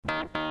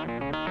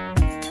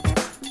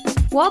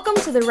Welcome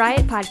to the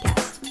Riot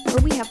podcast,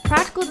 where we have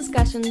practical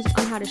discussions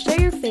on how to share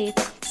your faith,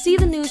 see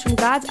the news from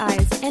God's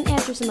eyes, and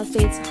answer some of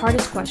faith's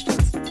hardest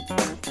questions.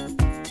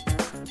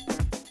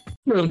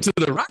 Welcome to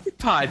the Riot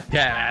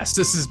podcast.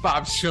 This is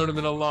Bob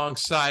Schoeneman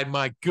alongside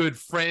my good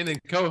friend and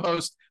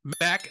co-host,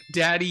 Mac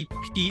Daddy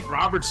Pete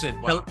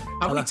Robertson. Wow.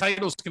 How many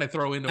titles can I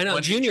throw in? I know,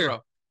 Junior.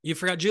 You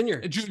forgot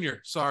Junior.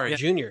 Junior, sorry. Yeah,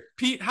 Junior.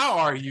 Pete, how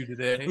are you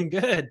today? I'm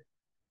good.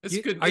 It's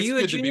good. Are you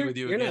good a junior? To be with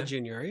you You're again. not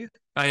junior, are you?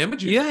 I am a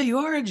junior. Yeah, you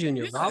are a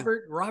junior. Yeah.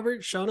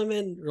 Robert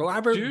Schoeneman,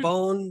 Robert Dude.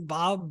 Bone,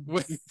 Bob.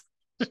 Wait,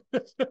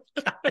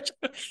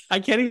 I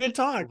can't even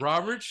talk.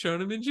 Robert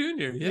Schoeneman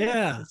Jr.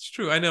 Yeah. That's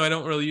true. I know I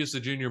don't really use the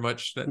junior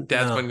much.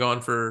 Dad's No. been gone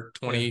for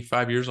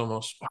 25 years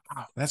almost.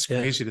 Wow, that's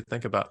crazy to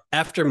think about.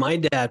 After my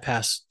dad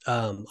passed,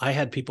 I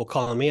had people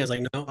calling me. I was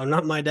like, no, I'm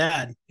not my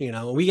dad. You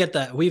know, we get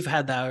that. We've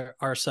had that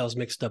ourselves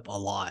mixed up a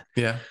lot.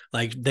 Yeah.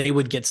 Like they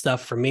would get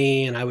stuff from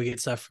me and I would get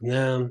stuff from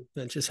them.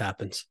 It just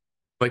happens.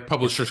 Like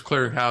Publishers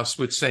Clearinghouse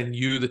would send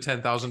you the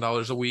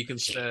 $10,000 a week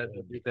instead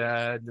of your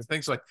dad and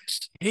things like.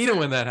 I hate it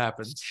when that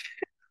happens.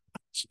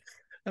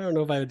 I don't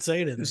know if I would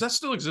say it. Does that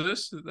still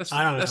exist?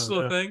 I don't know. That's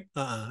still a thing?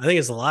 I think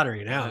it's the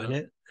lottery now, isn't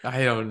it?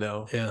 I don't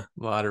know. Yeah.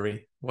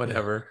 Lottery,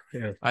 whatever.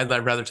 Yeah. I'd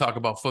rather talk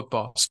about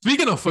football.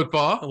 Speaking of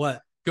football,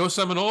 What? go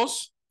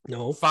Seminoles.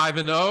 No.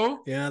 5-0.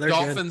 Yeah, they're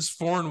Dolphins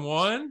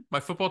 4-1. My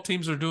football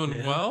teams are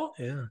doing well.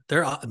 Yeah,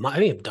 they're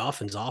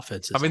Dolphins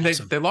offense. I mean,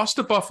 awesome. they lost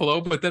to Buffalo,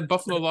 but then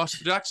Buffalo lost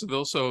to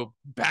Jacksonville, so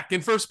back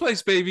in first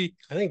place, baby.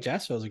 I think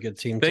Jacksonville's a good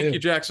team Thank too. you,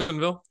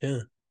 Jacksonville.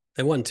 Yeah,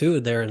 they won 2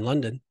 there in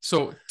London.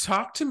 So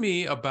talk to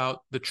me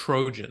about the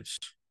Trojans.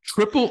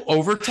 Triple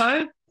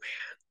overtime.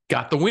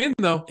 Got the win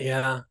though.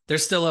 Yeah, they're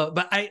still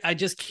but I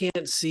just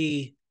can't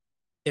see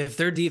if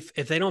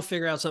if they don't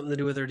figure out something to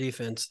do with their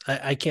defense.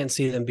 I can't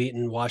see them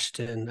beating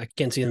Washington. I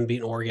can't see them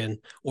beating Oregon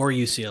or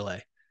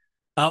UCLA.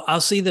 I'll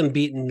see them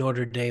beating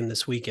Notre Dame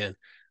this weekend,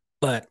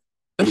 but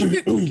That's a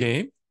good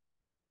game.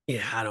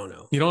 yeah, I don't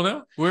know. You don't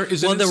know? Where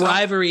is it? Well, in the South-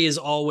 rivalry is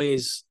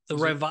always the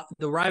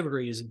Is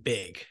rivalry is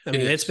big. I It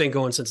mean, is. it's been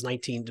going since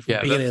beginning of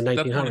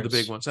that's 1900s. one of the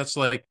big ones. That's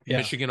like Yeah.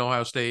 Michigan,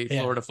 Ohio State,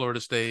 Yeah. Florida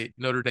State,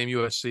 Notre Dame,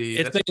 USC.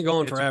 It's been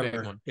going it's a big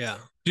forever. one. Yeah.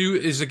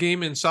 Is the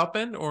game in South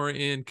Bend or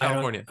in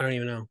California? I don't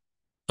even know.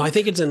 I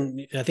think it's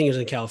in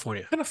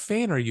California. What kind of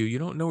fan are you? You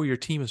don't know where your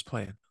team is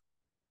playing.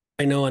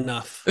 I know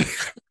enough.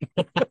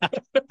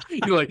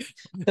 You're like,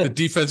 the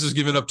defense is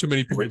giving up too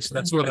many points.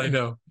 That's what I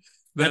know.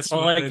 That's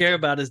all what I care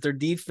about is their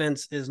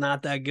defense is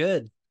not that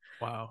good.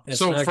 Wow. It's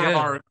So not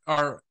for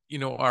good.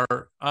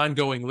 our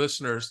ongoing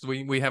listeners,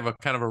 we have a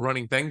kind of a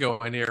running thing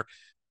going here.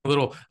 A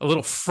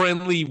little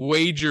friendly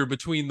wager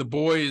between the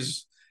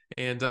boys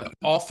and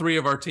all 3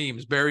 of our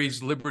teams.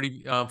 Barry's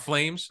Liberty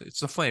Flames. It's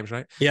the Flames,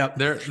 right? Yeah.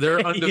 They're Yes,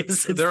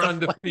 it's they're the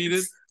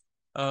undefeated.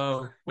 What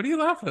are you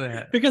laughing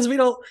at? Because we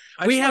don't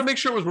I we just want have to make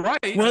sure it was right.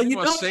 I well, didn't you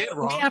want know, to say it we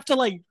wrong. have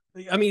to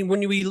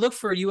when we look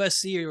for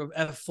USC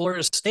or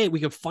Florida State, we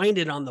could find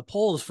it on the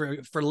polls for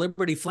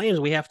Liberty Flames.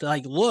 We have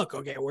to look,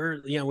 okay,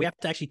 we have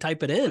to actually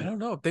type it I in. don't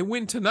know. If they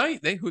win tonight,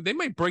 they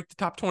might break the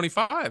top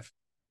 25.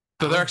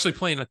 So they're actually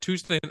playing a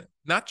Tuesday,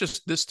 not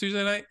just this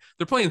Tuesday night.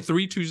 They're playing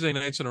 3 Tuesday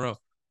nights in a row.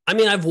 I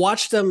mean, I've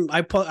watched them.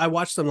 I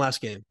watched them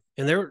last game,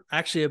 and they're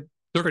actually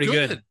They're pretty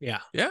good. Yeah.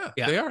 Yeah,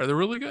 Yeah. they are. They're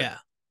really good. Yeah.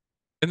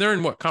 And they're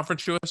in what,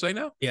 Conference USA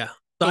now? Yeah.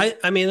 So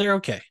I mean, they're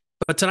okay,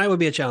 but tonight would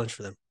be a challenge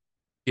for them.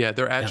 Yeah,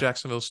 they're at Yeah.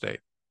 Jacksonville State.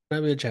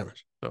 That'd be a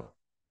challenge. So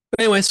But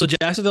anyway, so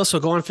Jacksonville. So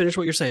go on, finish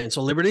what you're saying.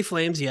 So Liberty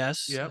Flames,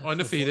 yes. yeah,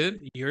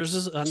 undefeated. Yours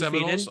is undefeated.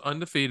 Seminoles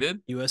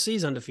undefeated.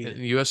 USC's And undefeated.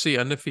 USC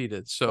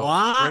undefeated. So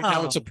Wow. right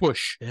now it's a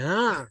push.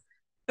 Yeah.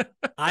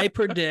 I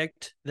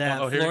predict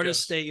that Oh, here it Florida goes.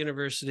 State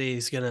University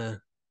is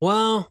gonna.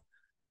 Well,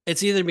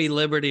 it's either be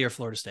Liberty or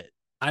Florida State.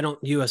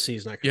 USC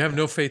is not. You have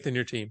no faith in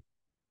your team.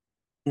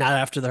 Not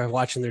after they're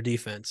watching their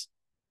defense.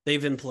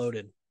 They've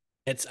imploded.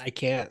 I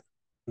can't.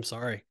 I'm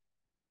sorry.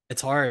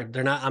 It's hard.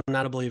 I'm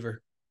not a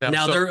believer.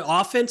 Now so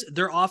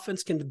their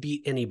offense can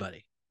beat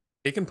anybody.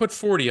 they can put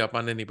 40 up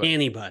on anybody.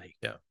 Anybody.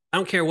 Yeah. I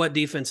don't care what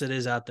defense it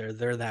is out there.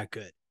 They're that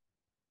good.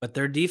 But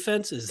their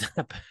defense is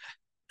that bad.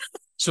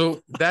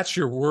 So that's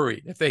your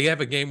worry. If they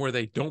have a game where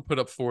they don't put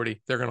up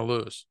 40, they're going to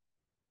lose.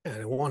 Yeah,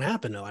 it won't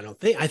happen though. I don't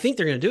think. I think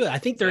they're going to do it. I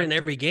think they're in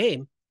every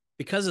game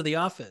because of the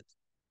offense,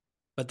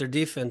 but their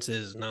defense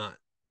is not.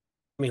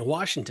 I mean,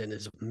 Washington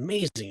is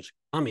amazing.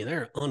 I mean,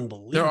 they're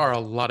unbelievable. There are a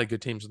lot of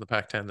good teams in the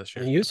Pac-10 this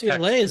year. And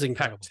UCLA is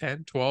incredible.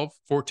 Pac-10, 12,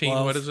 14,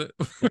 12. what is it?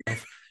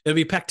 It'll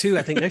be Pac-2,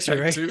 I think, next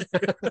year, right?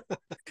 Pac-2.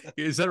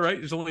 Is that right?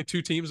 There's only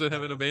 2 teams that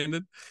haven't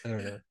abandoned? I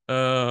don't know.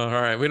 All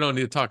right. We don't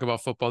need to talk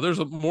about football. There's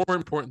more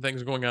important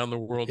things going on in the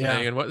world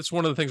today. And it's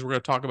one of the things we're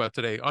going to talk about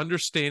today.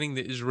 Understanding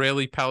the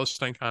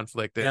Israeli-Palestine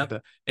conflict. Yep.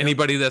 And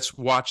anybody that's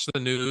watched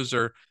the news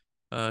or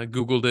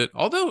Googled it,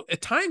 although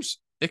at times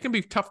it can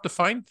be tough to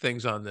find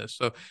things on this.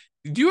 So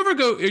do you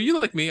ever are you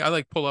like me?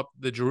 I pull up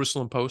the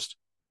Jerusalem Post.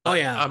 Oh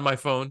yeah, on my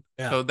phone.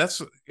 Yeah. So that's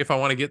if I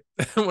want to get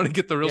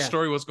the real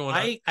story, what's going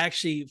on. I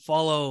actually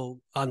follow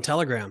on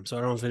Telegram, so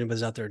I don't know if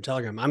anybody's out there in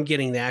Telegram. I'm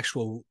getting the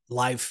actual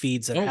live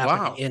feeds that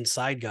happen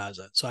inside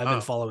Gaza, so I've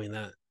been following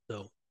that.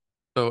 So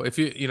So if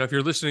if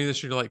you're listening to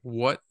this, you're like,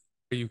 what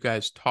are you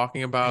guys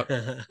talking about?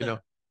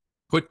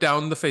 Put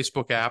down the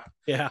Facebook app.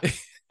 Yeah.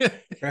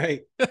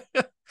 Right.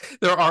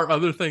 There are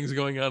other things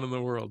going on in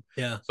the world.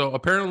 Yeah. So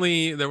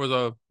apparently there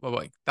was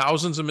like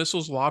thousands of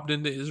missiles lobbed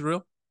into Israel.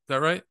 Is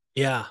that right?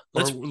 Yeah.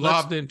 Or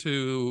lobbed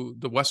into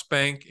the West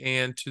Bank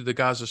and to the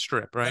Gaza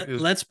Strip, right?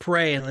 Let's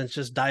pray and let's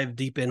just dive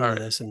deep into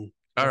this. And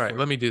all right,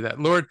 let me do that.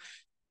 Lord,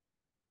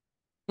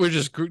 we're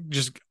just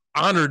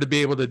honored to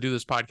be able to do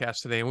this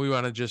podcast today, and we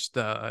want to just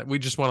want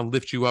to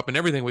lift you up in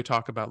everything we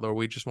talk about, Lord.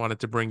 We just wanted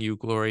to bring you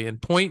glory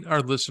and point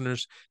our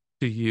listeners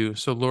to you.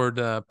 So Lord,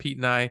 Pete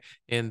and I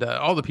and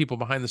all the people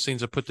behind the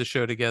scenes have put the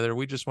show together.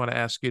 We just want to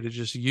ask you to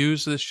just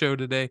use this show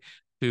today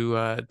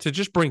to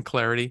just bring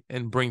clarity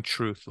and bring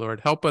truth.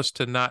 Lord, help us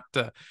to not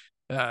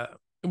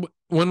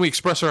when we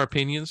express our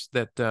opinions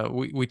that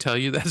we tell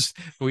you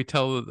we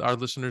tell our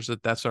listeners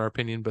that that's our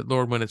opinion. But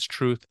Lord, when it's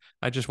truth,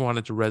 I just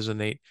wanted to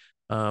resonate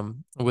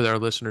with our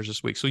listeners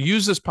this week. So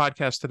use this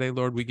podcast today,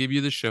 Lord. We give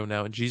you the show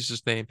now in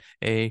Jesus' name.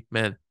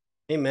 Amen.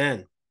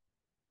 Amen.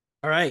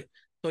 All right.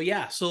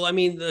 So I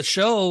mean, the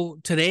show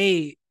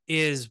today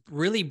is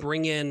really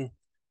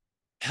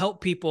help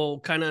people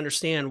kind of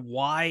understand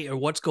why or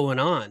what's going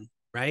on,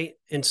 right?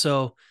 And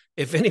so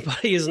if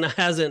anybody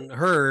hasn't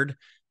heard,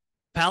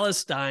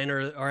 Palestine,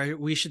 or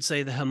we should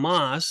say the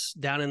Hamas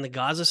down in the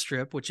Gaza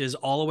Strip, which is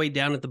all the way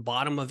down at the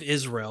bottom of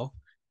Israel.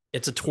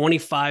 It's a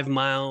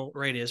 25-mile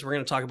radius. We're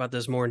going to talk about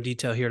this more in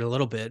detail here in a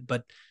little bit,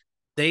 but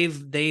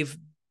they've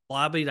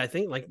lobbied, I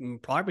think, like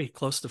probably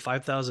close to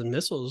 5,000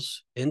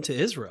 missiles into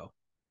Israel.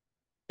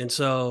 And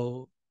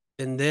so,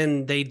 and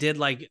then they did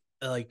like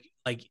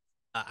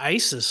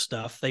ISIS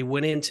stuff. They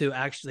went into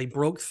they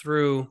broke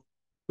through.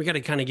 We got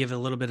to kind of give it a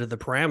little bit of the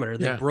parameter.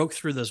 They broke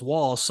through this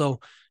wall.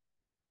 So,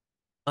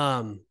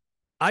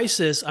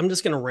 ISIS, I'm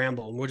just going to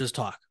ramble and we'll just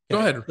talk.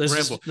 Okay? Go ahead.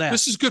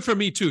 This is good for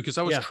me too, because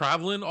I was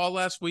traveling all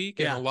last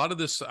week and a lot of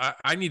this,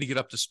 I need to get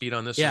up to speed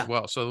on this as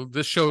well. So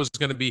this show is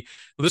going to be,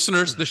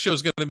 listeners, this show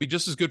is going to be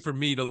just as good for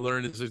me to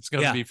learn as it's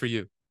going to be for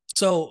you.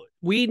 So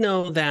we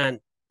know that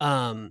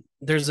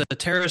there's a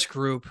terrorist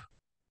group.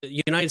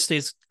 The United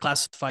States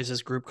classifies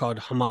this group called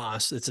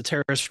Hamas. It's a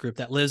terrorist group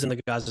that lives in the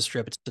Gaza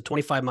Strip. It's a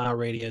 25-mile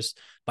radius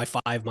by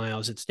 5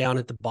 miles. It's down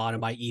at the bottom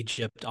by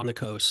Egypt on the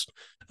coast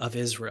of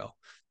Israel.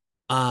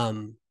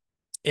 And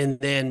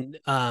then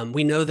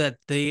we know that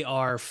they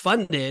are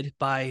funded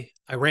by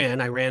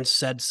Iran. Iran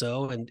said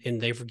so, and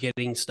they were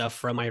getting stuff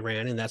from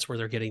Iran, and that's where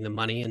they're getting the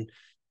money. And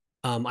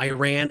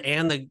Iran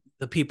and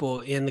the people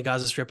in the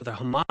Gaza Strip, the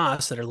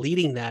Hamas that are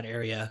leading that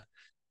area.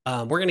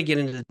 We're going to get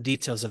into the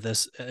details of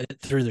this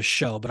through the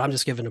show, but I'm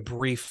just giving a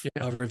brief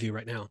overview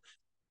right now.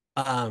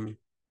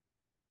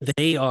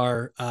 They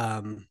are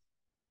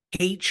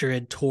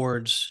hatred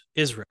towards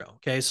Israel.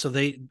 Okay, so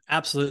they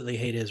absolutely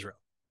hate Israel.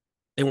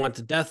 They want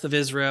the death of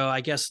Israel.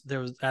 I guess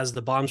there was, as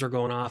the bombs were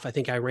going off, I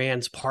think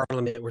Iran's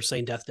parliament were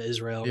saying death to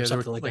Israel or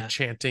something like that.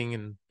 Chanting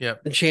and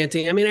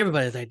chanting. I mean,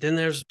 everybody's like, then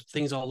there's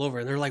things all over.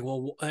 And they're like,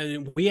 well,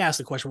 we asked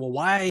the question, well,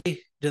 why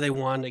do they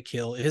want to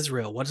kill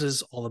Israel? What is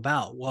this all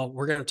about? Well,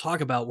 we're going to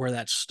talk about where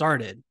that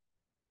started.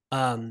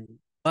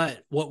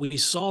 But what we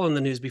saw in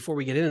the news before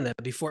we get into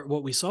that,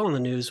 what we saw in the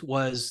news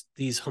was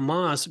these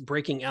Hamas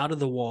breaking out of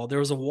the wall. There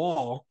was a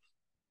wall.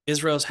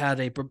 Israel's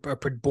had a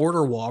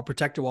border wall,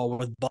 protector wall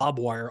with barbed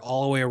wire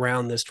all the way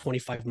around this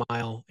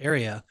 25-mile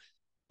area.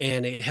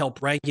 And it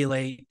helped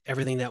regulate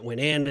everything that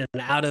went in and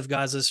out of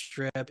Gaza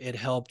Strip. It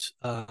helped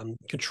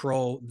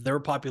control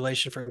their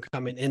population from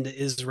coming into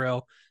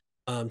Israel,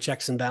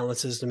 checks and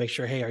balances to make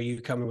sure, hey, are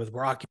you coming with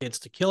rockets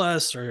to kill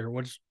us? Or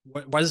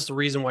what is the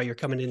reason why you're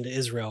coming into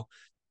Israel?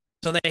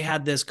 So they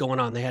had this going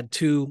on. They had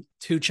two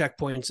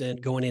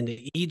checkpoints going into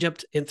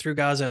Egypt and through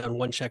Gaza, and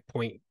one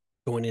checkpoint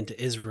going into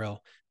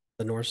Israel,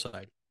 the north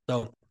side.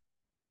 So,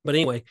 but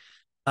anyway,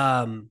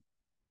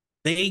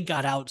 they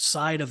got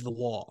outside of the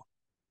wall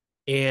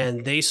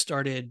and they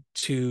started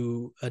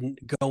to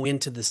go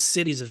into the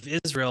cities of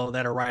Israel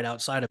that are right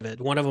outside of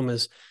it. One of them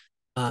is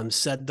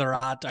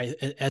Sderot,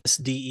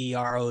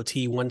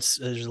 Sderot. Once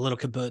there's a little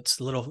kibbutz,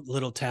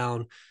 little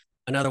town.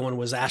 Another one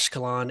was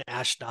Ashkelon,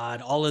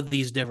 Ashdod, all of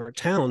these different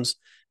towns.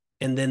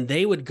 And then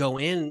they would go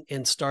in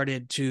and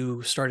started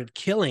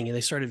killing, and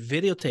they started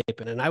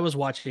videotaping. And I was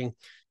watching.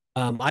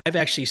 I've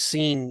actually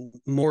seen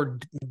more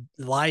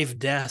live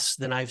deaths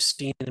than I've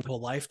seen in a whole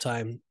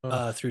lifetime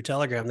through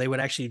Telegram. They would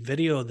actually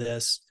video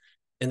this,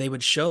 and they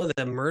would show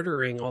them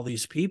murdering all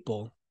these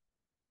people,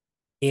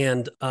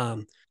 and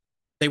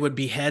they would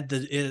behead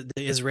the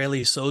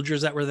Israeli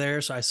soldiers that were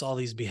there. So I saw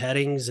these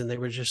beheadings, and they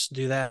would just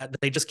do that.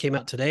 They just came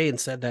out today and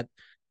said that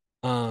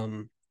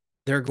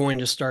they're going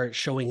to start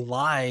showing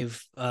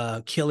live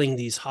killing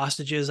these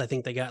hostages. I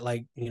think they got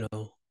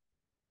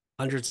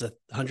hundreds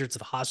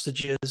of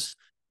hostages.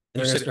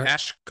 You said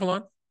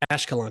Ashkelon?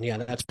 Ashkelon, yeah.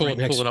 That's pull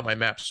it up my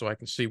map so I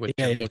can see what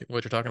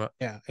you're talking about.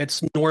 Yeah,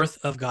 it's north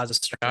of Gaza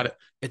Strip. Got it.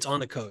 It's on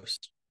the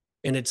coast,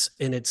 and it's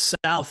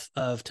south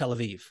of Tel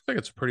Aviv. I think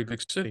it's a pretty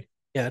big city.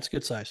 Yeah, it's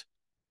good size.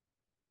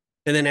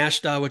 And then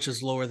Ashdod, which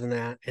is lower than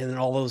that, and then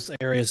all those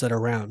areas that are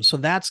around. So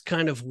that's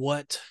kind of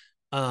what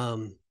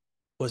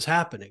was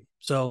happening.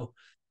 So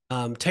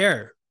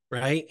terror,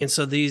 right? And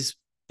so these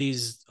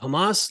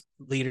Hamas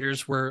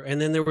leaders were, and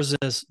then there was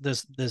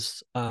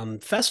this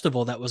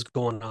festival that was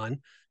going on.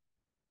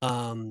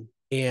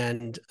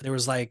 And there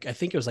was like, I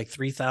think it was like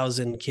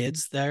 3,000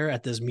 kids there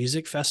at this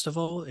music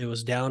festival. It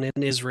was down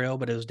in Israel,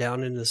 but it was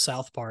down in the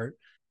south part.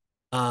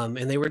 And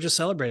they were just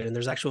celebrating.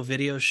 There's actual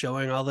videos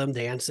showing all them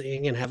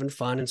dancing and having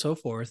fun and so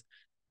forth.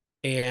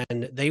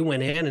 And they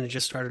went in and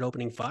just started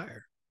opening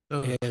fire.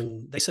 Oh.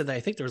 And they said that I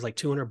think there was like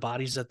 200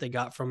 bodies that they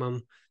got from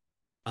them.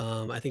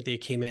 I think they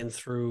came in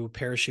through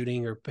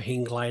parachuting or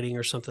hang gliding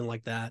or something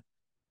like that.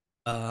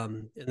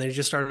 And they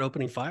just started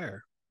opening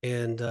fire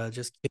and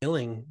just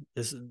killing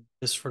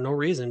this for no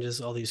reason,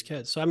 just all these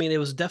kids. So I mean, it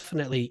was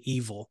definitely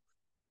evil.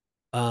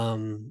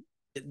 And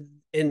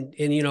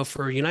you know,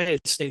 for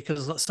United States,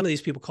 because some of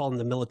these people call them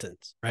the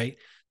militants, right?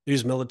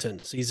 These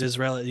militants, these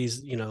Israeli,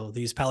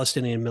 these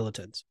Palestinian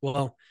militants.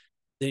 Well,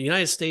 the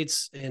United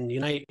States and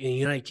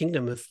United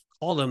Kingdom have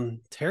called them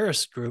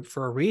terrorist group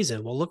for a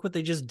reason. Well, look what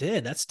they just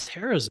did. That's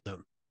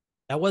terrorism.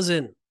 That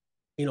wasn't,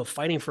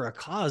 fighting for a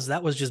cause.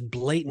 That was just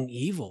blatant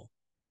evil.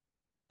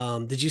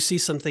 Did you see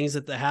some things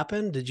that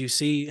happened? Did you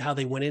see how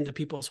they went into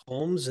people's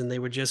homes and they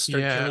would just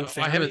start killing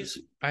families?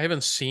 I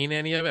haven't seen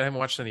any of it. I haven't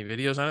watched any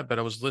videos on it, but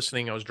I was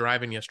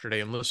driving yesterday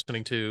and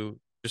listening to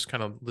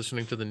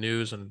the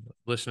news and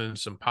listening to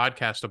some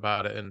podcasts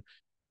about it. And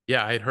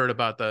yeah, I had heard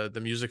about the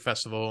music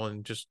festival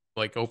and just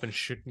like open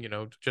shit,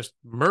 just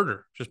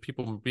murder, just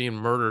people being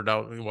murdered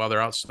out while they're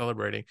out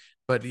celebrating.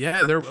 But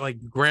yeah, they're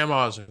like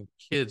grandmas and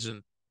kids,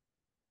 and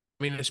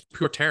I mean, it's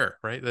pure terror,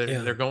 right?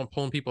 They're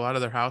pulling people out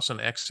of their house and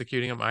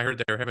executing them. I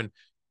heard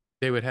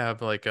they would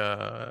have like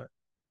the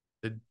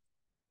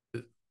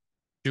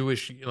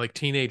Jewish like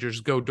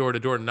teenagers go door to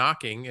door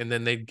knocking, and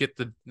then they'd get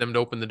them to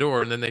open the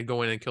door, and then they'd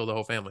go in and kill the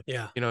whole family.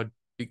 Yeah,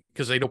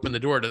 because they'd open the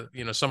door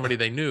to somebody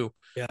they knew.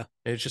 Yeah,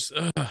 and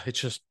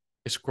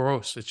it's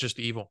gross. It's just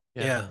evil.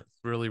 Yeah. It's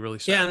really, really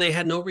sad. Yeah, and they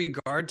had no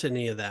regard to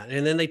any of that.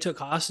 And then they took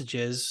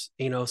hostages.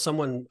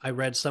 I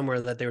read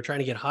somewhere that they were trying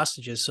to get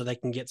hostages so they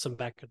can get some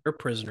back of their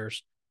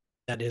prisoners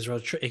that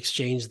Israel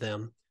exchanged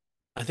them.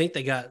 I think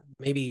they got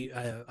maybe,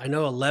 I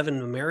know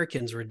 11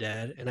 Americans were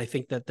dead, and I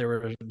think that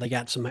they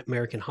got some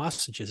American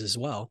hostages as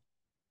well.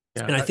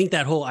 Yeah, and I think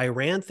that whole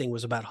Iran thing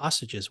was about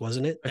hostages,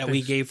 wasn't it? That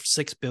we gave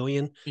 $6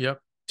 billion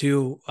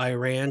to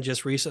Iran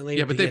just recently.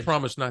 Yeah, but they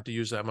promised not to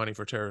use that money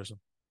for terrorism.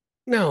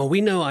 No, we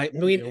know.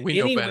 We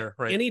know better,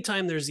 right?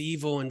 Anytime there's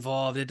evil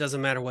involved, it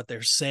doesn't matter what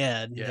they're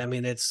said. Yeah. I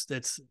mean, it's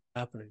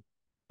happening.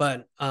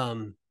 But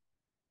well,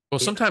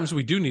 sometimes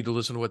we do need to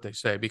listen to what they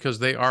say, because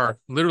they are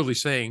literally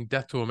saying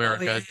death to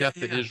America, death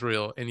to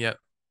Israel, and yet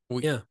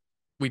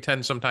we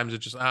tend sometimes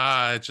it's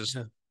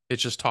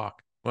just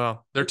talk.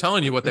 Well, they're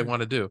telling you what they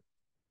want to do.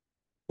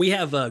 We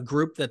have a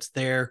group that's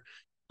there,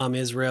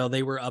 Israel.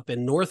 They were up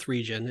in North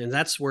region, and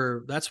that's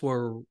where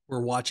we're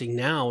watching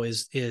now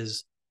is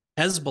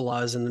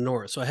Hezbollah is in the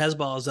north. So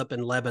Hezbollah is up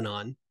in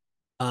Lebanon,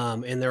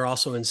 and they're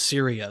also in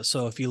Syria.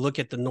 So if you look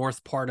at the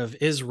north part of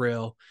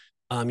Israel,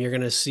 you're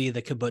going to see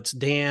the Kibbutz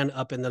Dan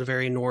up in the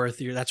very north.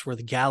 That's where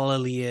the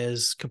Galilee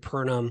is,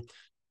 Capernaum.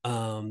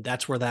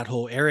 That's where that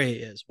whole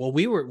area is. Well,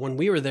 when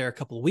we were there a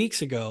couple of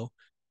weeks ago,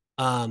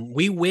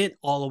 we went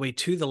all the way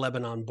to the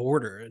Lebanon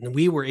border, and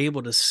we were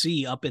able to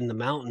see up in the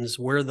mountains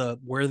where the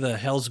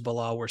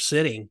Hezbollah were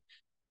sitting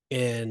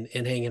and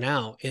hanging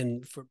out.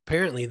 And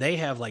apparently they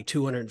have like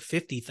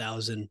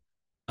 250,000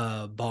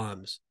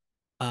 bombs.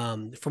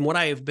 From what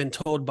I have been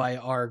told by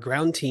our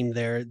ground team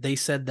there, they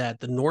said that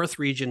the north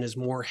region is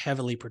more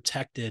heavily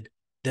protected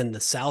than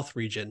the south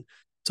region.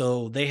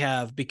 So they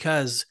have,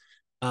 because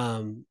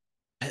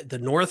the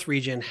north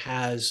region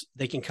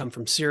they can come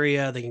from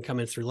Syria, they can come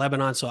in through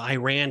Lebanon. So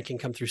Iran can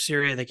come through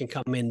Syria, they can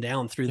come in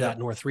down through that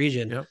north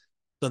region. Yep.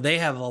 So they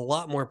have a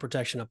lot more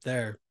protection up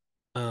there.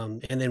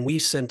 And then we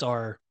sent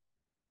our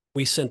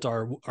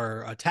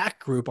attack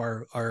group,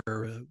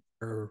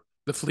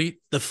 the fleet,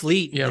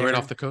 right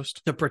off the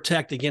coast, to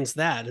protect against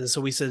that. And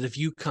so we said, if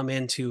you come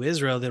into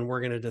Israel, then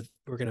we're gonna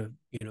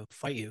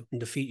fight you and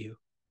defeat you,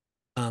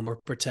 or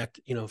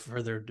protect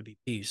for there to be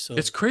peace. So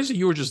it's crazy.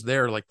 You were just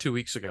there like 2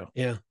 weeks ago.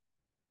 Yeah,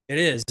 it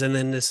is. And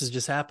then this is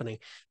just happening.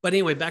 But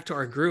anyway, back to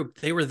our group.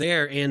 They were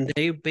there, and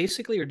they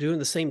basically are doing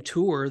the same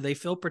tour. They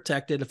feel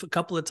protected. A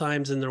couple of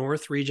times in the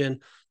north region,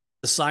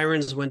 the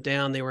sirens went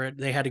down.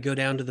 They had to go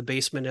down to the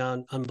basement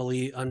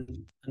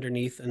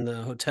underneath in the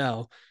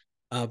hotel,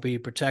 be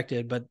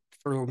protected. But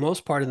for the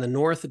most part in the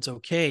north, it's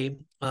okay.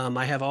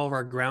 I have all of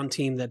our ground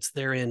team that's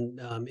there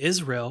in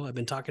Israel. I've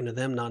been talking to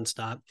them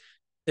nonstop.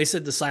 They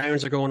said the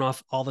sirens are going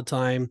off all the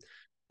time.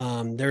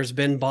 There's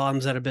been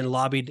bombs that have been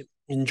lobbied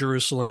in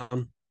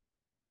Jerusalem,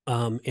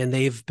 and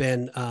they've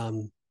been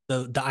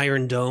the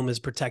Iron Dome has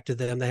protected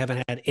them. They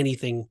haven't had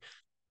anything.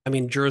 I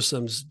mean,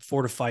 Jerusalem's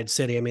fortified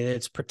city. I mean,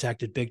 it's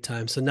protected big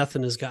time. So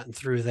nothing has gotten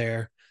through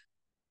there.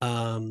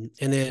 And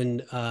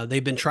then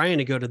they've been trying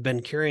to go to Ben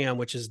Gurion,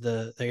 which is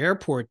the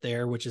airport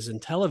there, which is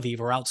in Tel Aviv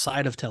or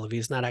outside of Tel Aviv.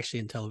 It's not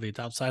actually in Tel Aviv, it's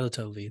outside of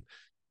Tel Aviv.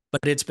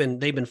 But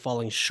they've been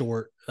falling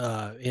short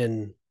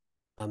in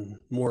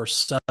more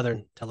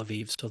southern Tel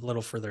Aviv, so a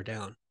little further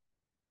down.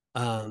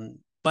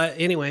 But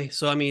anyway,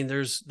 so I mean,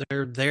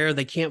 they're there.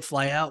 They can't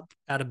fly out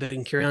of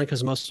Ben Gurion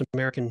because most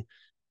American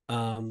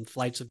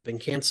flights have been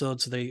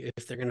canceled. So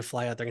if they're going to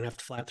fly out, they're going to have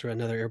to fly out through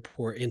another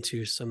airport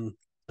into some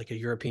like a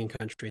European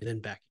country, then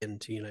back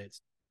into the United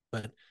States.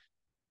 But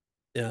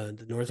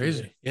the north,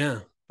 yeah.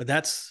 But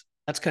that's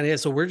kind of it.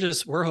 So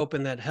we're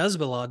hoping that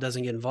Hezbollah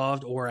doesn't get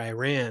involved or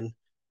Iran.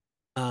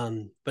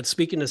 But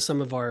speaking to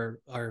some of our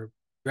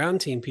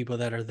ground team people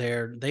that are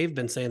there, they've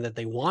been saying that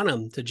they want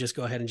them to just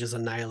go ahead and just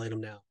annihilate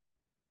them now.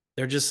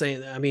 They're just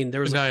saying, I mean,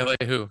 there was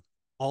annihilate who?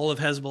 All of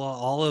Hezbollah,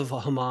 all of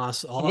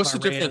Hamas, all What's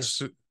of the Iran.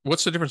 difference?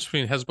 What's the difference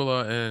between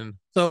Hezbollah and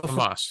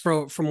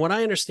Hamas? From what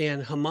I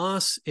understand,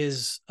 Hamas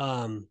is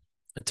a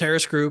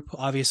terrorist group.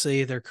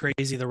 Obviously, they're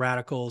crazy, the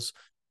radicals.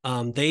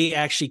 They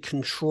actually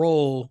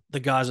control the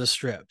Gaza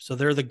Strip. So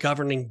they're the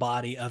governing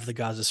body of the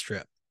Gaza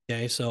Strip.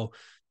 Okay. So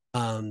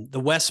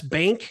the West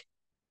Bank,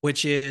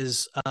 which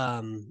is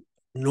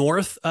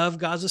north of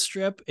Gaza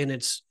Strip, and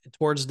it's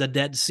towards the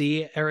Dead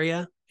Sea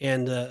area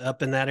and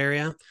up in that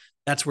area.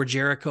 That's where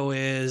Jericho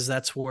is.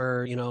 That's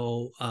where,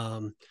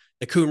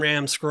 the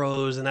Qumran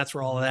scrolls, and that's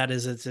where all of that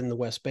is. It's in the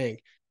West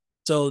Bank.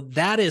 So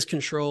that is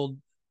controlled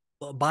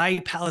by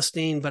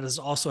Palestine, but it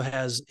also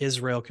has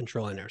Israel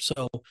controlling there.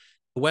 So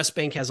the West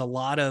Bank has a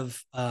lot of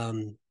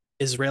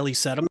Israeli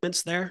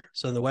settlements there.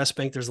 So in the West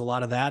Bank, there's a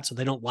lot of that. So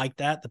they don't like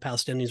that. The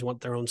Palestinians want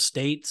their own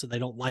state. So they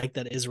don't like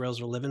that Israelis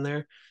are living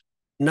there.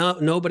 None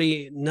of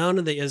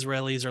the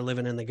Israelis are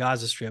living in the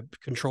Gaza Strip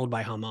controlled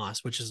by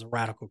Hamas, which is a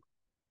radical group.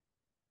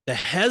 The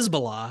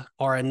Hezbollah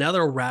are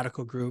another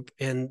radical group,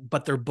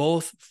 but they're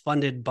both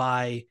funded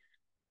by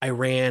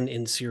Iran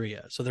and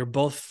Syria. So they're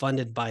both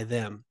funded by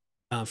them,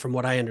 from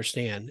what I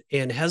understand.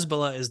 And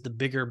Hezbollah is the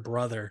bigger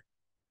brother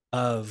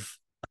of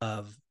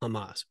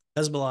Hamas.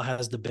 Hezbollah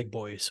has the big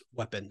boys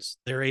weapons.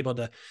 They're able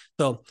to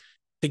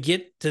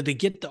get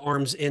the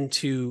arms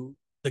into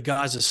the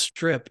Gaza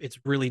Strip. It's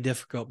really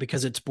difficult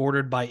because it's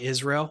bordered by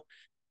Israel.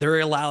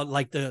 They're allowed,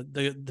 like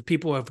the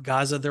people of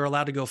Gaza, they're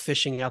allowed to go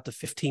fishing out to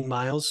 15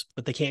 miles,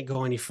 but they can't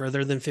go any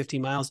further than 15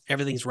 miles.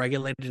 Everything's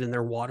regulated in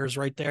their waters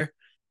right there.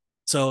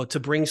 So to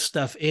bring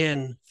stuff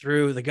in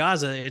through the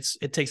Gaza,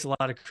 it takes a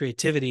lot of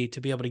creativity to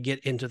be able to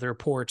get into their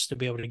ports, to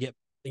be able to get,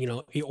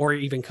 or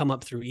even come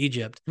up through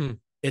Egypt.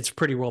 It's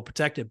pretty well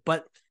protected.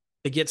 But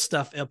to get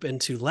stuff up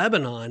into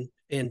Lebanon,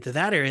 into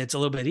that area, it's a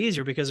little bit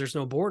easier because there's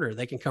no border.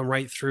 They can come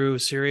right through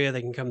Syria.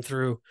 They can come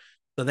through.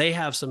 So they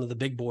have some of the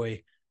big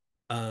boy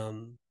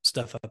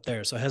stuff up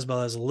there. So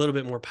Hezbollah is a little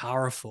bit more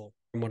powerful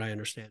from what I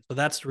understand. So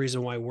that's the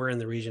reason why we're in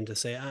the region to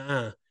say,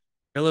 they're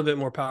a little bit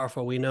more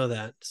powerful. We know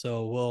that.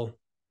 So we'll.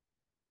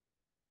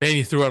 Man,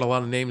 you threw out a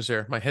lot of names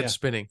there. My head's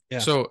spinning. Yeah.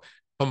 So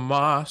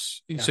Hamas.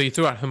 Yeah. So you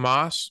threw out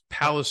Hamas,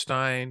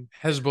 Palestine,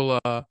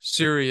 Hezbollah,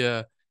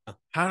 Syria.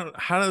 How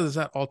does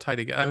that all tie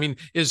together? I mean,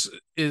 is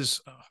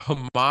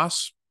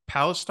Hamas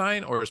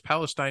Palestine or is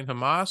Palestine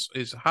Hamas?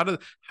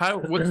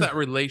 What's that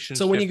relationship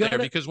so when you there?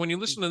 Because when you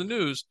listen to the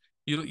news,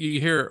 you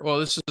hear, well,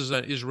 this is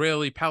an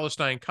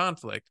Israeli-Palestine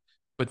conflict,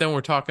 but then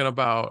we're talking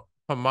about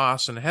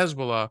Hamas and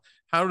Hezbollah.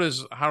 How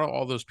do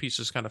all those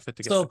pieces kind of fit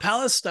together? So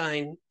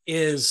Palestine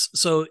is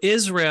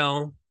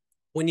Israel.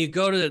 When you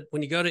go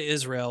to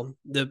Israel,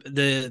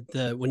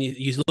 when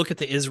you look at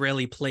the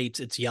Israeli plates,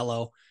 it's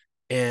yellow.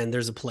 And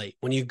there's a plate.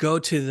 When you go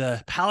to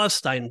the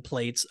Palestine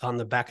plates on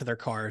the back of their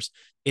cars,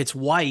 it's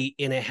white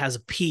and it has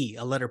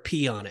a letter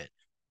P on it.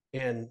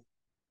 And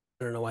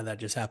I don't know why that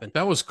just happened.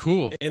 That was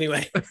cool.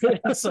 Anyway,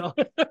 so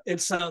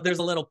it's there's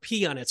a little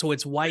P on it. So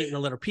it's white and a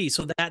letter P.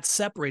 So that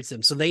separates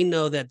them. So they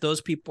know that those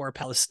people are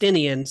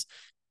Palestinians.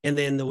 And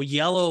then the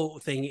yellow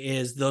thing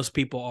is those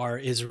people are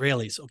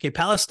Israelis. Okay,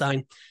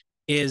 Palestine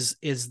is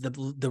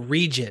the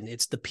region.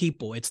 It's the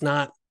people. It's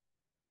not.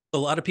 A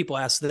lot of people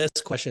ask this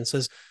question,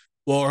 says,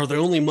 well, are there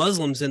only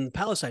Muslims in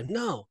Palestine?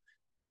 No.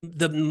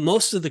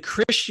 Most of the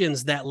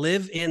Christians that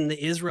live in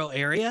the Israel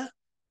area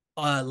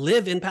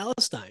live in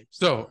Palestine.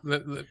 So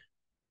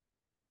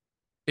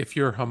if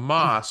you're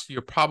Hamas,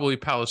 you're probably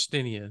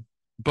Palestinian,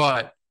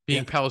 but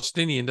being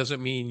Palestinian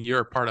doesn't mean you're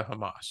a part of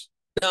Hamas.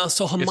 No,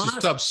 so Hamas...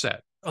 It's a subset.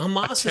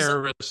 Hamas a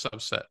terrorist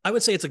subset. I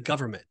would say it's a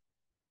government.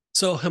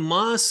 So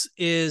Hamas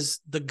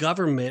is the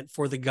government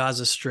for the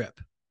Gaza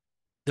Strip.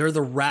 They're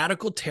the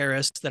radical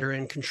terrorists that are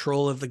in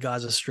control of the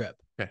Gaza Strip.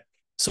 Okay.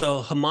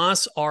 So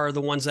Hamas are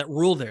the ones that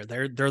rule there.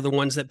 They're the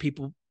ones that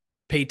people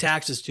pay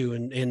taxes to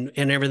and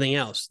everything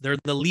else. They're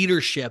the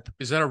leadership.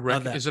 Is that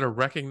is it a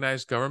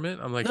recognized government?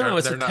 I'm like, no,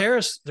 it's a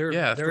terrorist. They're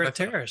a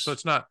terrorist. So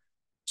it's not.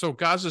 So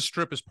Gaza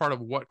Strip is part of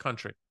what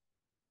country?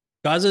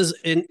 Gaza's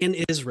in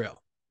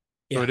Israel.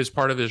 Yeah. So it is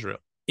part of Israel.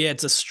 Yeah,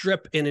 it's a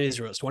strip in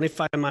Israel. It's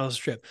 25 miles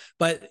strip.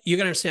 But you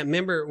got to understand,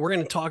 remember, we're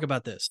going to talk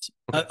about this.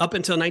 Okay. Up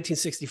until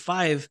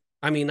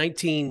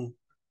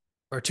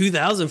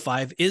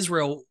 2005,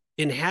 Israel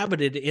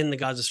inhabited in the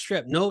Gaza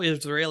Strip. No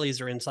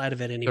Israelis are inside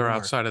of it anymore. They're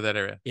outside of that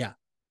area. Yeah.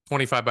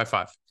 25 by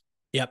 5.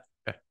 Yep.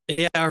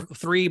 Okay. Yeah,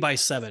 3 by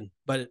 7,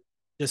 but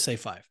just say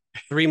 5.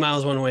 3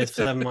 miles one way,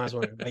 7 miles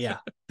one way. But yeah,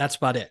 that's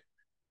about it.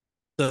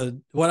 So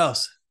what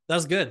else?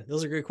 That's good.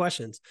 Those are good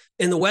questions.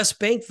 In the West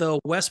Bank, though,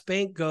 West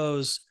Bank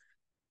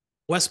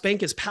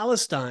is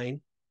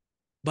Palestine,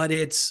 but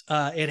it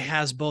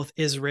has both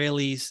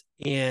Israelis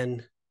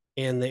and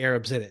the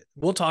Arabs in it.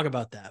 We'll talk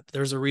about that. But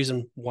there's a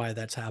reason why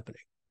that's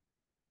happening.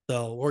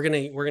 So we're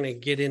gonna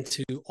get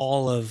into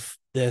all of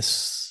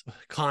this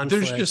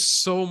conflict. There's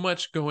just so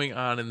much going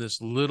on in this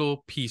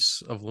little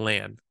piece of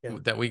land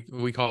that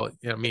we call it.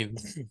 I mean,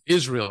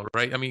 Israel,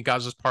 right? I mean,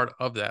 Gaza's part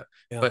of that,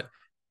 but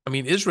I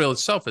mean, Israel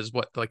itself is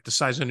what, like the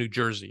size of New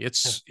Jersey.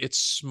 It's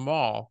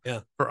small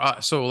for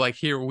us. So like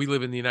here, we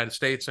live in the United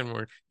States, and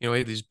we're, you know, we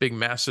have these big,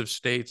 massive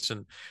states,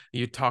 and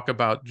you talk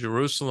about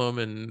Jerusalem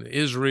and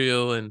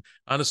Israel, and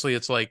honestly,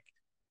 it's like,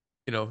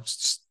 you know,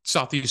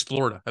 Southeast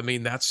Florida. I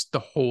mean, that's the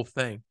whole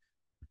thing.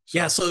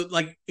 So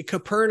like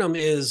Capernaum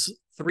is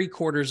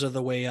 3/4 of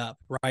the way up,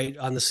 right,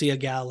 on the Sea of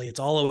Galilee.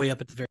 It's all the way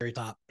up at the very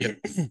top. Yep.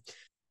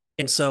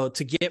 And so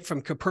to get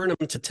from Capernaum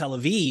to Tel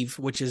Aviv,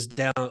 which is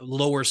down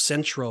lower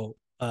central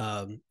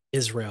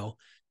Israel,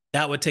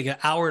 that would take 1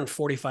 hour and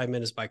 45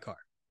 minutes by car.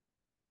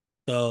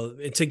 So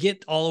to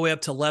get all the way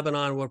up to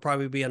Lebanon would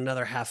probably be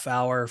another half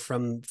hour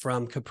from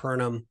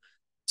Capernaum.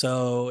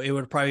 So it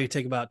would probably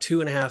take about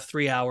 2.5,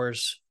 3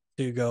 hours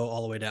to go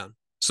all the way down.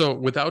 So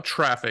without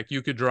traffic,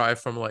 you could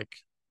drive from like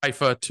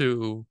Haifa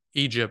to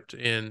Egypt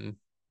in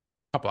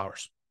a couple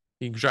hours.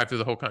 You can drive through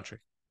the whole country.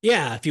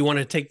 Yeah, if you want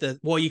to take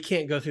you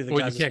can't go through the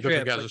Gaza Strip. You can't go through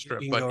the Gaza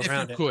Strip, but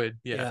if you could,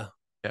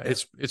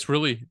 it's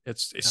really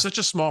such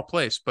a small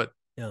place, but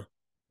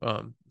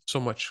so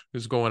much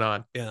is going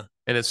on. Yeah,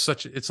 and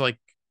it's like,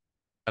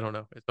 I don't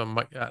know,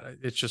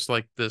 it's just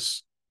like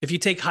this. If you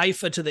take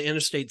Haifa to the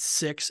Interstate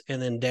 6 and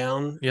then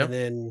down, and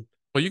then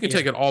you can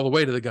take it all the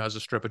way to the Gaza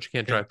Strip, but you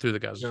can't drive through the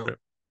Gaza Strip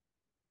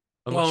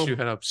unless you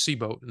had a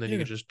seaboat, and then you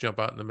can just jump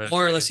out in the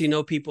Mediterranean. Or unless you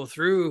know people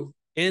through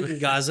in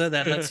Gaza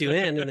that lets you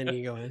in, and then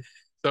you go in.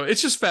 So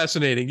it's just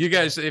fascinating. You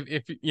guys,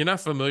 if you're not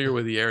familiar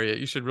with the area,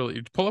 you should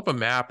really pull up a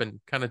map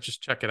and kind of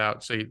just check it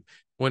out. So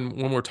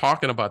when we're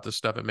talking about this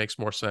stuff, it makes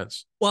more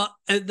sense. Well,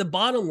 the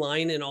bottom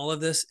line in all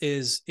of this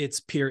is it's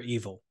pure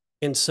evil.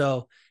 And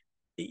so,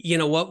 you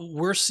know, what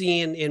we're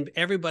seeing, and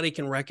everybody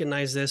can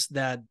recognize this,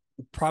 that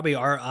probably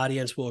our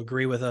audience will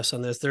agree with us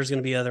on this. There's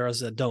going to be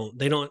others that don't.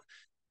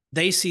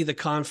 They see the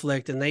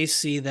conflict, and they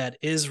see that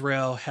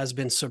Israel has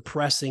been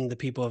suppressing the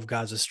people of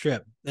Gaza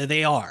Strip.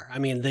 They are. I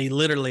mean, they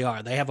literally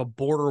are. They have a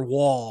border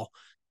wall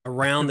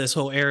around this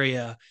whole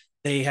area.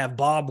 They have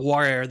barbed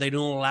wire. They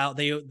don't allow,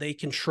 they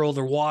control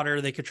their water.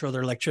 They control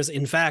their electricity.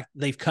 In fact,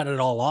 they've cut it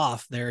all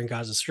off there in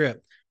Gaza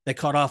Strip. They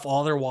cut off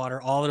all their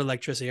water, all their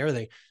electricity,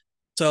 everything.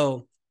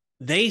 So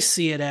they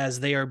see it as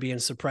they are being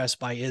suppressed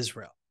by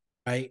Israel,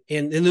 right?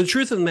 And the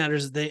truth of the matter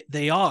is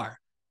they are.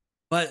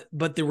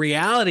 But the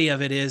reality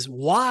of it is,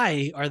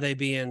 why are they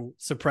being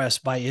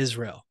suppressed by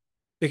Israel?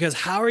 Because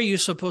how are you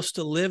supposed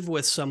to live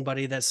with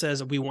somebody that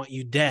says, we want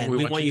you dead?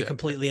 We want you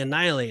completely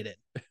annihilated.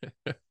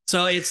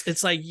 So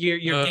it's like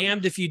you're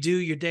damned if you do,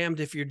 you're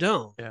damned if you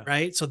don't,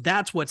 right? So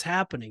that's what's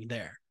happening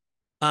there.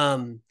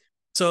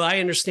 So I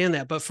understand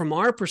that. But from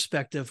our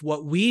perspective,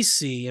 what we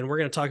see, and we're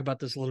going to talk about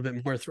this a little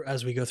bit more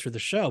as we go through the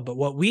show, but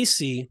what we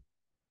see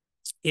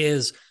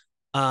is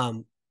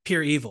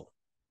pure evil.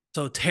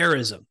 So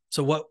terrorism.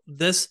 So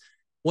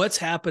what's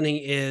happening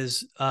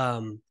is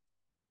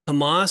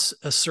Hamas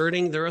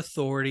asserting their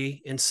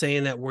authority and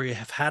saying that we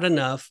have had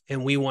enough,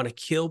 and we want to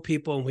kill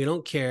people, and we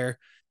don't care,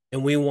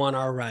 and we want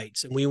our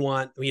rights, and we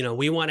want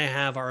to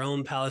have our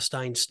own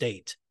Palestine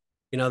state.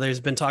 You know, there's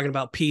been talking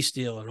about peace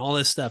deal and all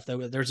this stuff.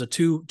 There's a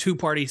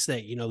two-party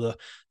state. You know, the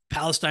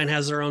Palestine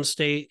has their own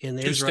state, and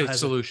the Israel has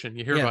solution.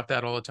 You hear about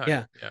that all the time.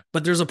 Yeah.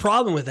 But there's a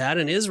problem with that,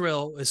 and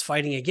Israel is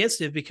fighting against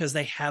it because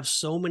they have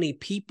so many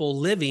people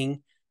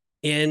living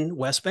in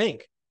West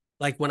Bank.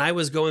 Like when I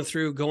was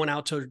going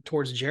out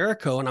towards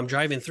Jericho, and I'm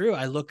driving through,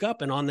 I look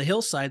up, and on the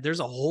hillside, there's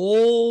a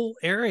whole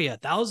area,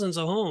 thousands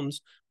of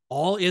homes,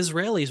 all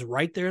Israelis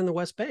right there in the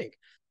West Bank.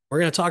 We're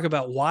going to talk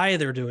about why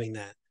they're doing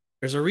that.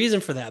 There's a reason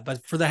for that,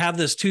 but for to have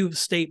this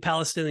two-state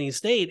Palestinian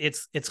state,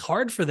 it's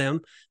hard for them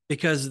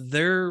because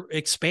they're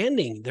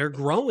expanding, they're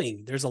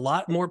growing. There's a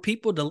lot more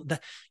people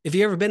if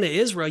you've ever been to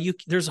Israel,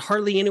 there's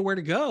hardly anywhere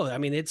to go. I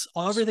mean,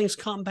 everything's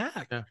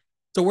compact. Yeah.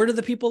 So where do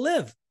the people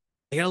live?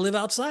 They got to live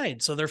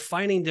outside. So they're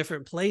finding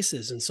different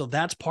places. And so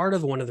that's part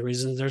of one of the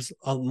reasons. There's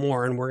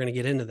more, and we're going to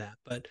get into that,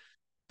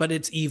 but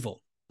it's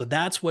evil. So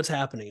that's what's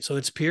happening. So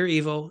it's pure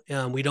evil.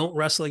 We don't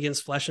wrestle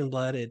against flesh and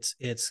blood.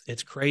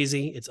 It's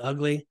crazy. It's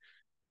ugly.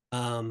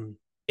 And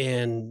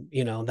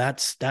you know,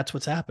 that's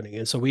what's happening.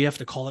 And so we have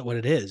to call it what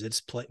it is. It's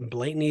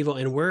blatant evil,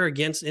 and we're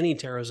against any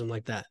terrorism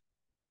like that.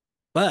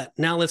 But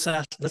now let's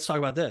talk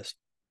about this.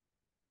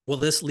 Will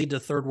this lead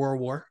to Third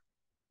World War?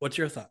 What's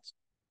your thoughts?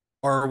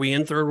 Or are we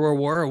in Third World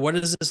War? Or what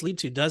does this lead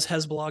to? Does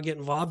Hezbollah get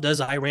involved?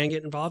 Does Iran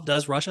get involved?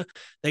 Does Russia?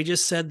 They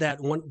just said that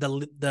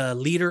the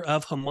leader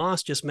of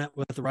Hamas just met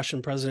with the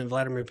Russian President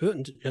Vladimir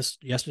Putin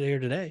just yesterday or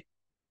today.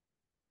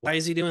 Why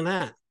is he doing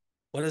that?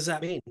 What does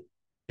that mean?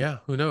 Yeah,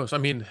 who knows? I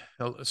mean,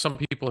 some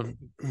people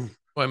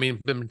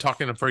been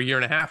talking for a year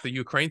and a half. The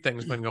Ukraine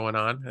thing's been going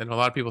on, and a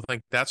lot of people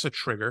think that's a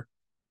trigger.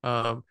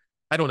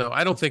 I don't know.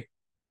 I don't think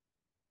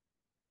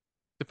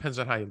depends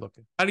on how you look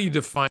at it. How do you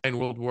define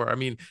World War? I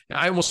mean,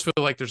 I almost feel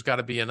like there's got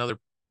to be another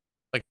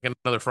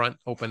front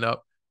opened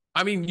up.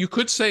 I mean, you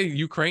could say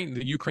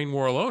the Ukraine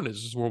war alone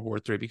is World War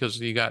III because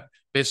you got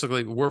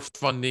basically we're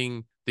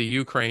funding the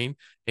Ukraine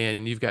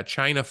and you've got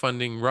China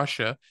funding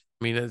Russia.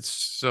 I mean, it's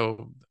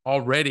so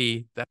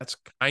already that's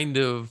kind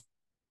of,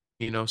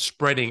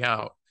 spreading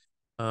out.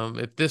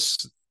 If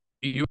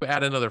you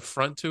add another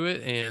front to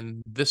it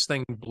and this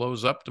thing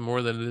blows up to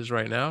more than it is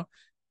right now,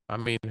 I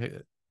mean,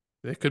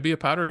 it could be a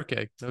powder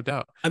keg, no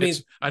doubt. I mean,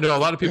 I know a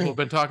lot of people have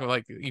been talking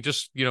like you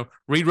just,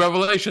 read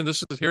Revelation.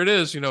 Here it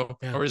is,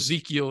 or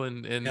Ezekiel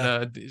and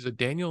is it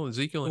Daniel,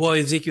 Ezekiel? Well,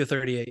 Ezekiel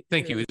 38.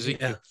 Thank you,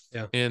 Ezekiel.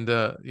 Yeah. And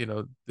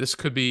this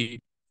could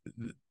be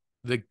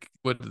the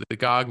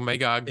Gog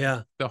Magog.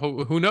 Yeah.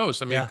 Who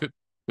knows? I mean, it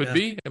could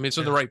be. I mean, it's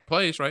in the right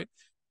place, right?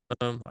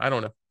 I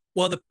don't know.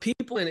 Well, the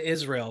people in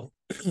Israel,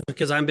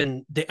 because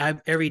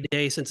every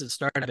day since it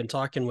started, I've been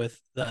talking with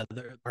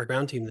our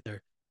ground team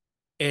there.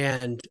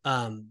 And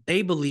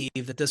they believe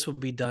that this will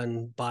be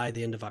done by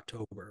the end of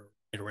October,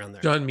 right around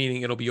there. Done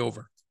meaning it'll be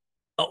over.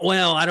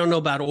 Well, I don't know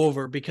about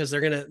over because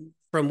they're going to,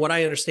 from what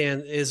I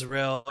understand,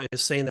 Israel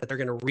is saying that they're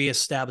going to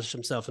reestablish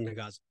themselves in the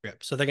Gaza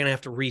Strip. So they're going to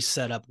have to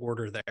reset up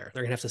order there.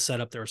 They're going to have to set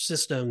up their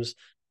systems,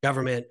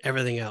 government,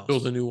 everything else.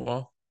 Build a new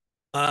wall.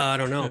 I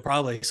don't know,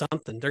 probably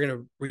something. They're going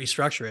to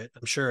restructure it,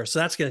 I'm sure. So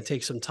that's going to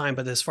take some time.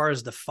 But as far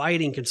as the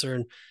fighting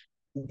concerned,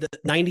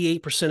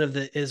 98% of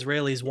the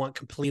Israelis want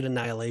complete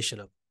annihilation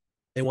of them.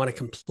 They want to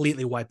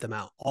completely wipe them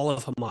out. All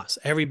of Hamas,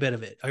 every bit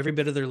of it, every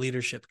bit of their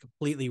leadership,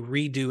 completely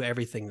redo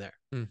everything there.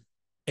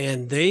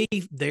 And the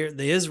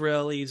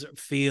Israelis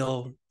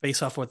feel,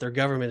 based off what their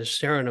government is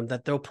sharing them,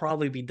 that they'll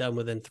probably be done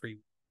within 3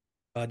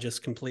 weeks.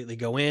 Just completely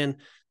go in.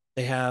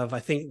 I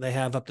think they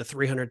have up to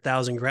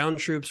 300,000 ground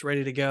troops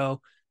ready to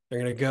go. They're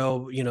going to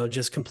go,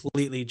 just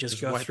completely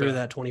go through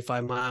that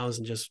 25 miles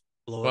and just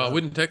blow it up. Well, it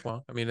wouldn't take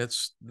long. I mean,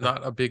 it's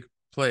not a big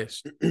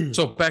place.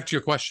 So back to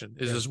your question,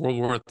 is this World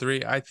War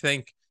III? I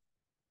think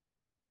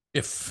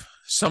if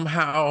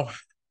somehow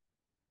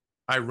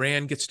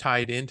Iran gets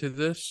tied into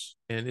this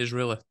and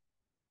Israel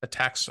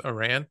attacks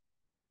Iran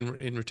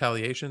in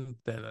retaliation,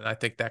 then I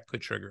think that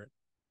could trigger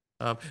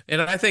it. And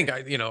I think,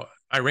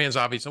 Iran's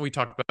obvious, and we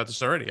talked about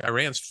this already,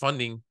 Iran's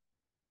funding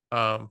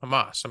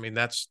Hamas. I mean,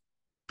 that's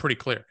pretty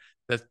clear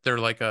that they're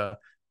like they're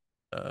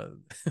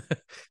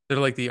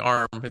like the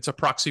arm. It's a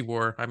proxy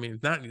war. I mean,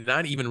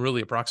 not even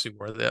really a proxy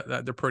war.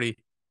 They're pretty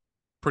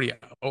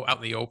out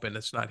in the open.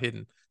 It's not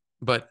hidden.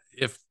 But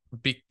if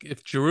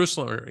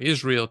Jerusalem or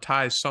Israel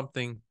ties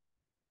something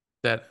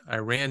that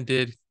Iran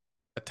did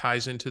that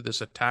ties into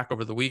this attack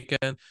over the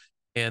weekend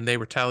and they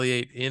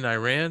retaliate in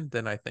Iran,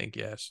 then I think,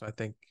 yes, I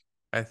think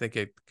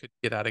it could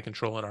get out of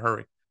control in a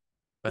hurry.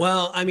 But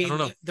well, I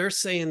mean, they're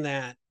saying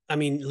that,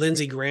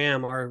 Lindsey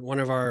Graham, one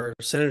of our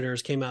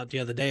senators, came out the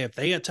other day. If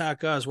they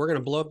attack us, we're going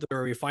to blow up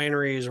their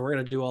refineries and we're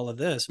going to do all of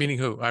this. Meaning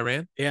who?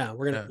 Iran? Yeah,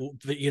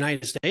 the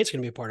United States is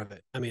going to be a part of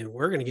it. I mean,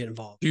 we're going to get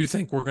involved. Do you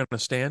think we're going to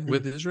stand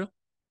with Israel?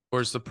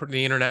 Or is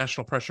the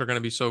international pressure going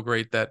to be so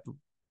great that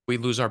we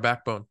lose our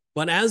backbone?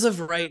 But as of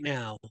right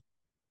now,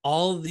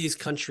 all of these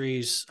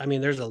countries,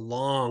 there's a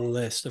long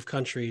list of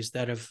countries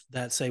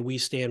that say we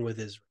stand with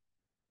Israel.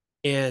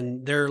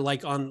 And they're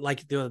like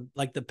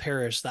the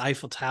Paris, the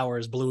Eiffel Tower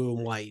is blue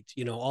and white.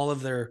 All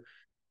of their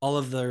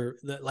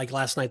like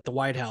last night, the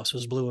White House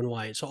was blue and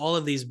white. So all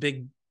of these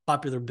big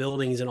popular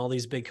buildings in all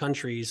these big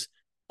countries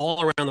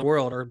all around the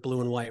world are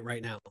blue and white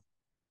right now.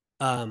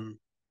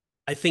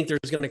 I think there's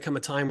going to come a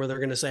time where they're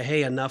going to say,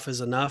 hey, enough is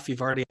enough.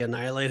 You've already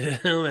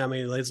annihilated them.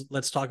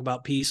 Let's talk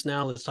about peace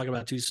now. Let's talk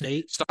about 2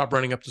 states. Stop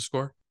running up the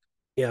score.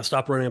 Yeah,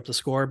 stop running up the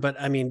score. But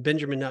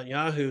Benjamin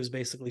Netanyahu is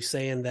basically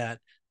saying that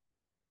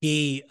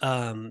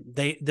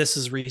this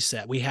is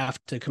reset. We have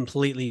to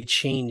completely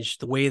change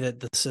the way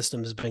that the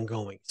system has been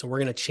going. So we're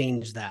going to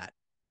change that.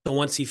 So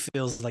once he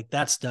feels like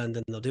that's done,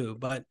 then they'll do.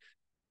 But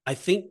I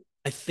think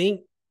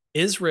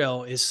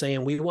Israel is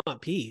saying we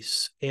want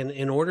peace. And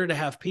in order to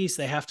have peace,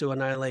 they have to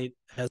annihilate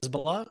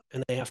Hezbollah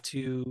and they have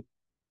to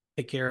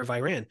take care of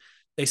Iran.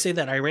 They say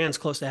that Iran's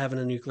close to having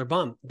a nuclear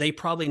bomb. They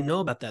probably know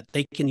about that.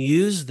 They can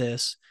use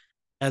this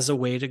as a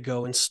way to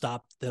go and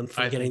stop them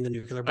from getting the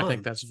nuclear bomb. I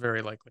think that's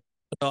very likely.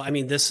 So,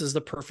 this is the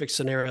perfect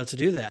scenario to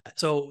do that.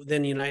 So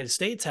then the United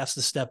States has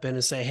to step in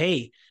and say,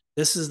 hey,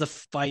 this is the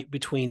fight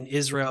between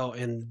Israel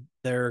and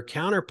their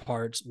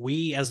counterparts.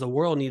 We, as the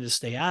world, need to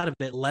stay out of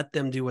it. Let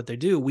them do what they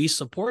do. We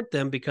support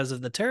them because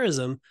of the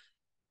terrorism,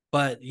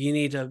 but you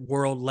need a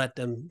world, let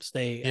them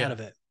stay out of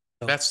it.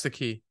 So, that's the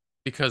key.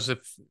 Because if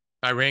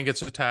Iran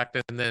gets attacked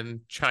and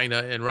then China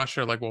and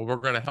Russia are like, well, we're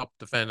going to help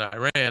defend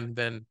Iran,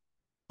 then...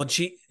 Well,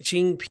 Xi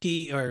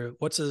Jinping,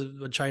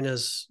 or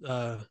China's...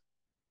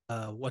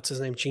 what's his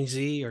name?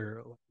 Xi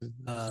or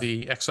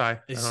the XI? I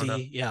don't know.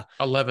 Yeah,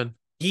 11.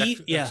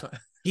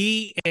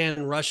 He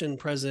and Russian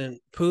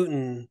President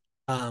Putin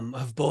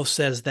have both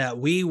says that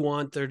we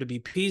want there to be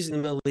peace in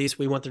the Middle East.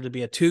 We want there to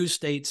be a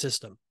 2-state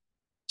system.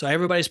 So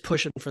everybody's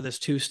pushing for this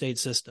 2-state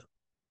system.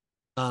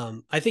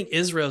 I think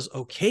Israel's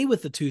okay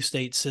with the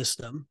two-state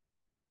system,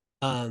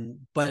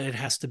 but it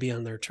has to be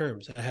on their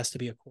terms. It has to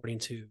be according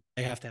to,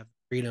 they have to have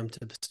freedom to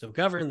still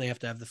govern. They have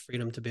to have the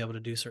freedom to be able to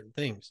do certain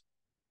things.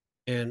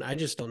 And I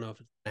just don't know if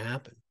it's going to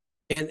happen.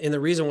 And the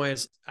reason why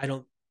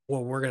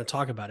we're going to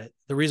talk about it.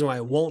 The reason why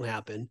it won't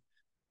happen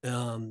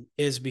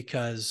is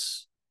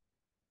because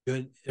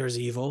there's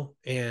evil,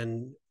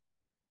 and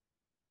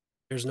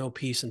there's no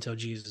peace until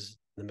Jesus is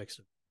in the mix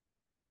of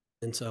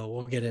it. And so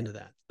we'll get into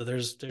that. So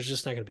there's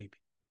just not going to be peace.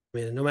 I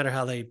mean, no matter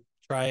how they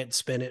try it,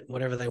 spin it,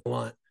 whatever they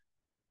want,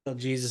 until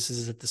Jesus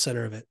is at the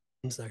center of it,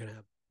 it's not going to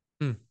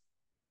happen.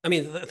 I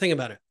mean, think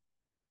about it.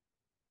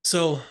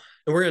 So,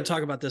 and we're going to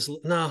talk about this.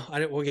 No,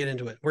 we'll get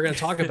into it. We're going to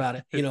talk about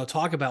it,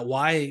 talk about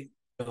why,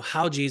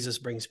 how Jesus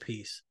brings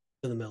peace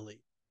to the Middle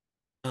East.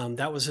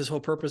 That was his whole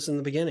purpose in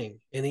the beginning.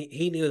 And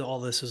he knew that all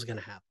this was going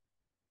to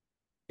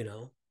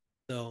happen,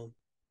 so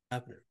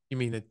happening. You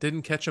mean it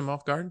didn't catch him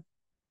off guard?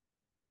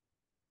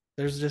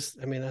 There's just,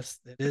 it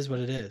is what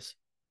it is.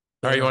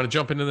 All right, you want to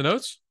jump into the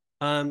notes?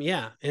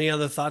 Yeah. Any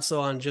other thoughts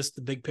though on just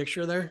the big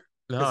picture there?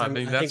 No, I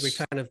think we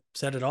kind of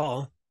said it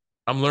all.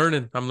 I'm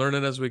learning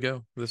as we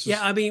go. This is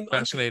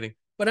fascinating.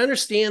 But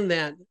understand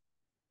that,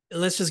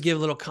 let's just give a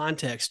little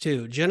context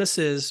too.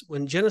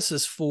 When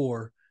Genesis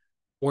 4,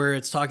 where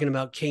it's talking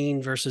about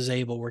Cain versus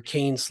Abel, where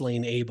Cain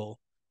slain Abel,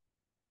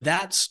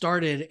 that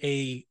started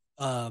a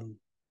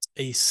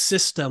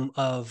system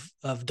of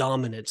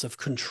dominance, of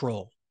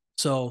control.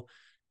 So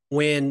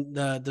when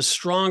the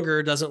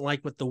stronger doesn't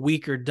like what the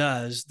weaker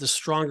does, the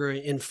stronger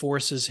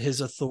enforces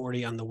his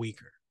authority on the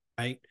weaker,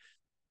 right?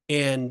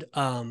 And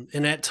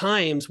at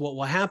times what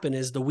will happen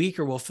is the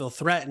weaker will feel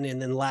threatened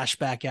and then lash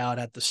back out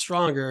at the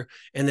stronger,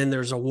 and then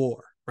there's a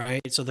war,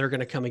 right? So they're going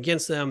to come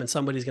against them, and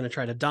somebody's going to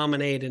try to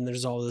dominate, and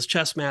there's all those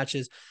chess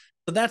matches.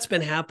 So that's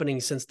been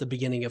happening since the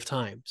beginning of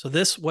time. So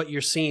what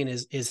you're seeing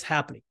is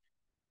happening.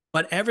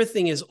 But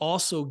everything is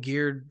also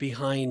geared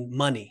behind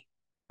money,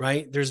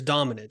 right? There's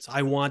dominance.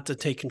 I want to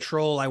take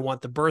control. I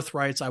want the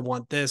birthrights. I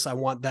want this. I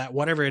want that,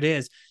 whatever it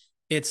is.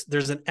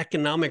 There's an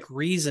economic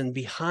reason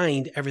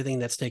behind everything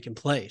that's taken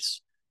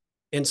place.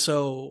 And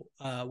so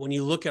when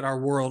you look at our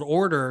world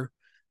order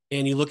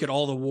and you look at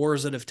all the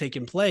wars that have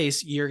taken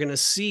place, you're going to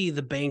see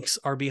the banks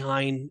are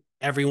behind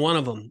every one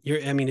of them.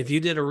 If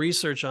you did a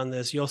research on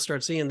this, you'll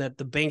start seeing that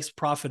the banks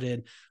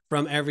profited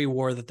from every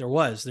war that there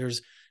was.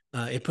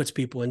 It puts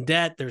people in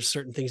debt. There's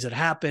certain things that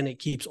happen. It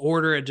keeps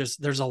order.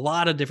 There's a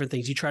lot of different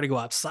things. You try to go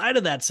outside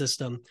of that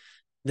system,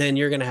 then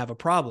you're going to have a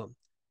problem.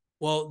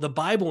 Well, the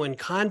Bible in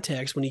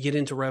context, when you get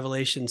into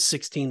Revelation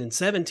 16 and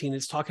 17,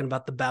 it's talking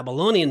about the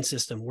Babylonian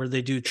system where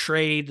they do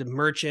trade,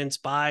 merchants,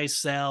 buy,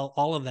 sell,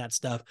 all of that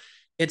stuff.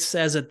 It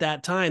says at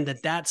that time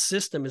that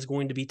system is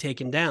going to be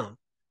taken down.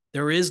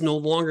 There is no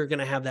longer going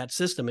to have that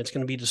system. It's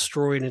going to be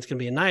destroyed and it's going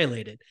to be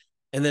annihilated.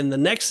 And then the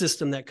next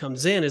system that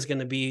comes in is going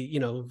to be,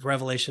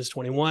 Revelations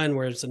 21,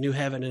 where it's a new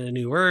heaven and a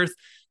new earth.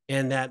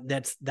 And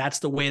that's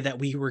the way that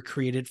we were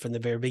created from the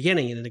very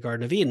beginning in the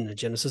Garden of Eden in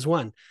Genesis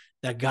 1,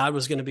 that God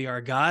was going to be our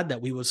God,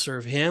 that we would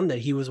serve him, that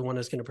he was the one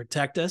that's going to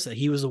protect us, that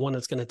he was the one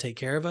that's going to take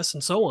care of us,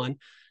 and so on.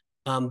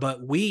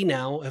 But we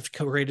now have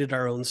created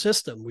our own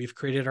system. We've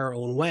created our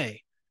own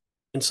way.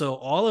 And so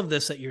all of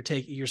this that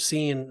you're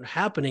seeing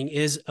happening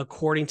is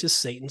according to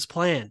Satan's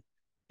plan.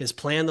 His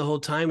plan the whole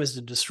time is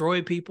to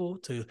destroy people,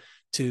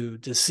 to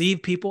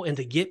deceive people, and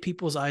to get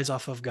people's eyes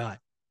off of God.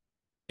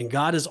 And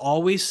God has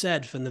always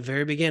said from the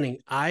very beginning,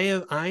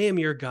 I am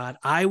your God.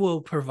 I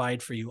will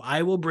provide for you.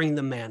 I will bring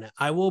the manna.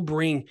 I will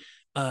bring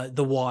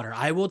the water.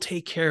 I will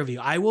take care of you.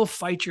 I will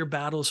fight your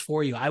battles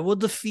for you. I will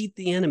defeat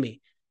the enemy.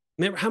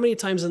 Remember how many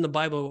times in the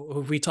Bible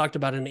have we talked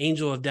about an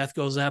angel of death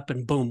goes up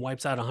and boom,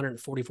 wipes out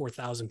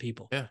 144,000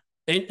 people? Yeah.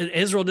 And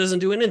Israel doesn't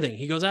do anything.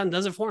 He goes out and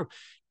does it for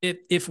him.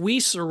 If we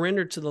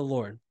surrender to the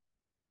Lord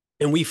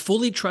and we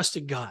fully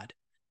trusted God,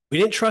 we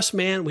didn't trust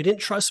man. We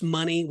didn't trust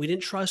money. We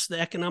didn't trust the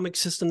economic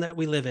system that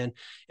we live in.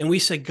 And we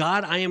said,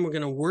 God, I am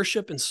going to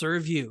worship and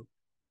serve you.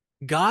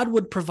 God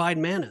would provide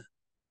manna.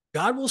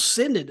 God will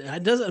send it.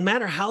 It doesn't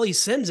matter how he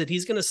sends it.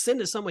 He's going to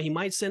send it somewhere. He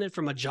might send it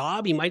from a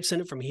job. He might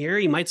send it from here.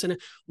 He might send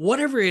it,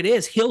 whatever it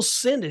is, he'll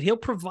send it. He'll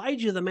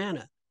provide you the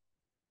manna.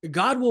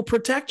 God will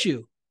protect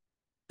you.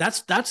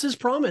 That's his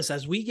promise.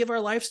 As we give our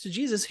lives to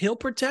Jesus, he'll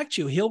protect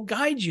you. He'll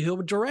guide you. He'll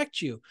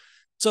direct you.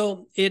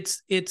 So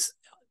it's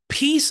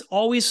peace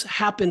always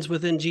happens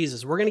within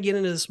Jesus. We're going to get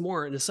into this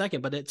more in a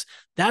second, but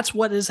that's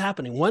what is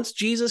happening. Once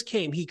Jesus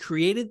came, he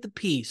created the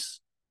peace.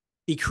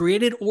 He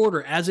created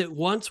order as it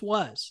once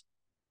was,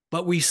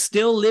 but we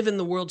still live in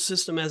the world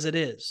system as it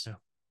is. Yeah.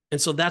 And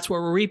so that's where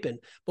we're reaping.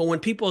 But when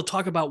people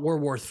talk about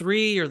World War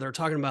III, or they're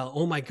talking about,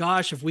 oh my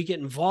gosh, if we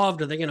get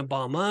involved, are they going to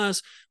bomb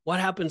us?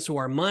 What happens to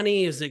our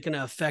money? Is it going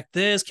to affect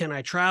this? Can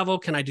I travel?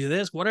 Can I do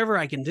this? Whatever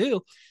I can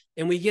do.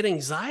 And we get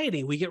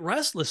anxiety. We get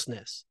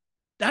restlessness.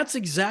 That's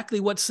exactly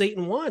what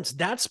Satan wants.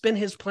 That's been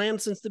his plan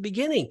since the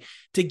beginning,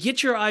 to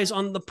get your eyes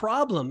on the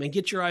problem and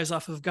get your eyes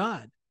off of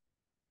God.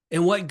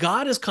 And what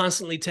God is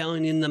constantly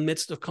telling you in the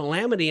midst of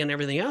calamity and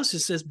everything else, it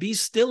says, be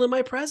still in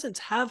my presence,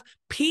 have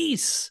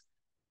peace.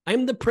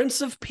 I'm the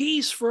Prince of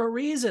Peace for a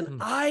reason.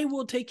 I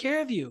will take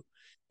care of you.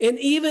 And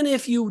even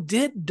if you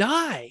did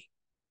die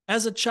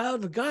as a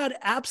child of God,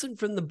 absent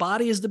from the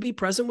body is to be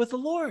present with the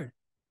Lord.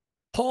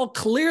 Paul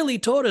clearly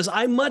told us,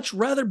 I much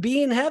rather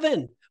be in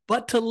heaven,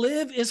 but to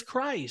live is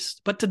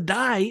Christ, but to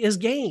die is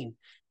gain.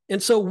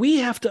 And so we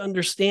have to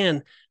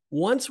understand,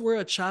 once we're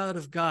a child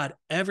of God,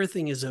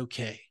 everything is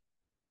okay.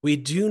 We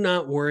do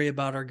not worry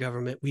about our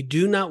government. We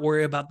do not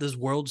worry about this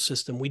world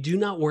system. We do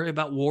not worry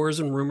about wars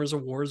and rumors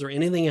of wars or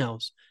anything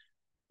else.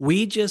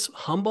 We just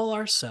humble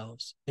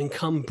ourselves and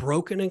come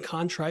broken and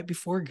contrite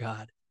before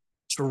God,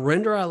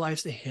 surrender our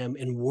lives to him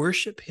and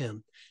worship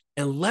him,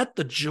 and let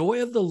the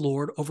joy of the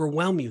Lord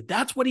overwhelm you.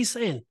 That's what he's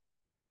saying.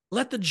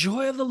 Let the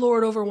joy of the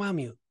Lord overwhelm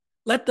you.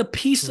 Let the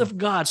peace of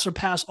God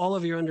surpass all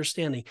of your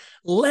understanding.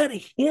 Let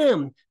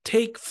him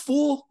take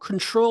full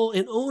control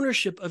and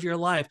ownership of your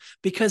life,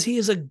 because he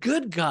is a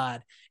good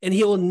God and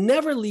he will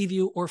never leave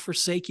you or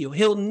forsake you.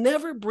 He'll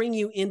never bring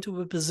you into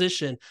a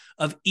position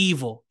of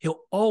evil.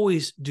 He'll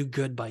always do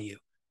good by you,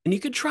 and you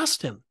can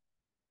trust him.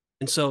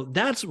 And so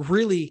that's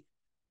really,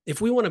 if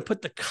we want to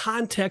put the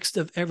context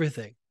of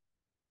everything,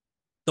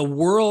 the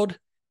world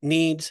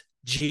needs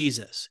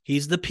Jesus.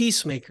 He's the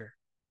peacemaker.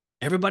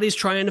 Everybody's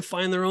trying to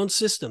find their own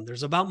system.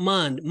 There's about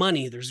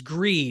money, there's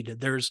greed,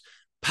 there's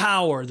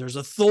power, there's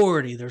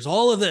authority, there's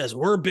all of this.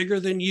 We're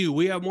bigger than you.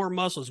 We have more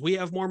muscles. We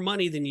have more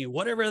money than you.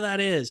 Whatever that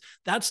is,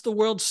 that's the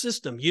world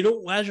system. You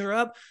don't measure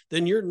up,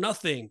 then you're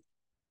nothing.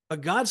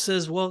 But God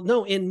says, well,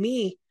 no, in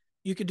me,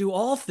 you could do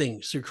all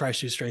things through Christ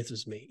who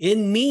strengthens me.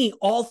 In me,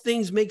 all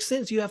things make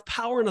sense. You have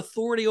power and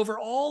authority over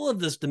all of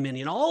this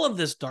dominion, all of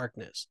this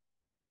darkness.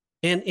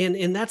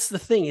 And that's the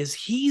thing, is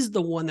he's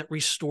the one that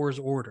restores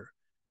order.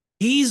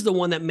 He's the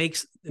one that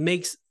makes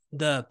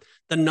the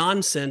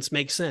nonsense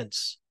make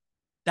sense.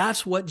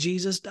 That's what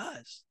Jesus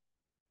does.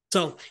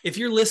 So if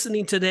you're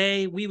listening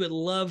today, we would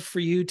love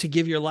for you to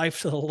give your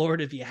life to the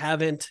Lord if you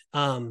haven't.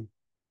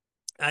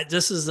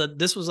 This was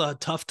a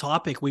tough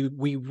topic.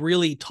 We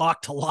really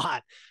talked a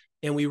lot,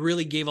 and we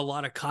really gave a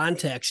lot of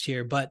context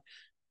here. But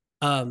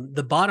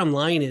the bottom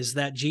line is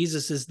that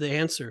Jesus is the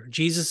answer.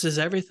 Jesus is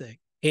everything.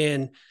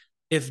 And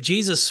if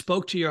Jesus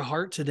spoke to your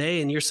heart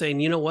today and you're saying,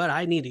 you know what,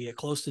 I need to get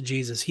close to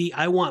Jesus.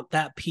 I want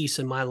that peace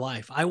in my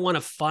life. I want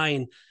to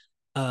find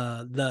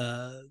hope.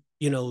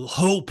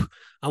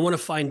 I want to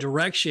find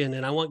direction,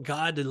 and I want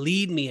God to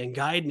lead me and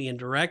guide me and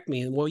direct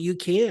me. And well, you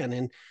can.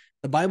 And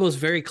the Bible is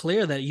very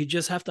clear that you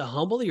just have to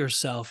humble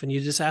yourself, and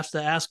you just have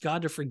to ask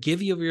God to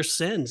forgive you of your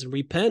sins and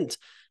repent,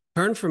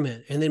 turn from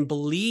it, and then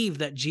believe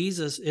that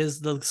Jesus is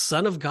the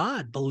Son of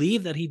God.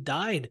 Believe that he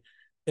died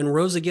and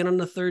rose again on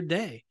the third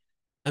day.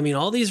 I mean,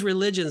 all these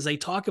religions, they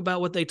talk about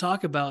what they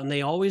talk about, and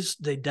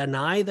they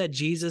deny that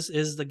Jesus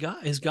is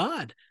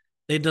God.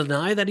 They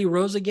deny that he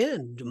rose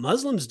again.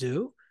 Muslims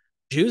do.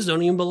 Jews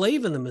don't even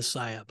believe in the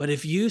Messiah. But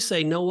if you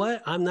say, know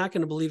what, I'm not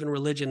going to believe in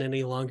religion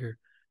any longer.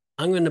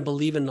 I'm going to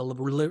believe in the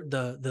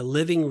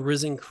living,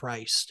 risen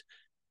Christ.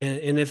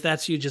 And if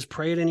that's you, just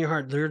pray it in your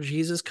heart. Lord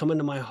Jesus, come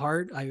into my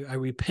heart. I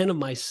repent of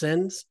my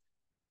sins.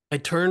 I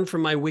turn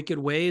from my wicked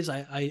ways.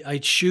 I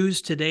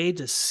choose today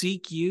to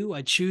seek you.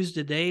 I choose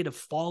today to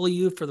follow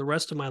you for the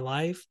rest of my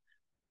life.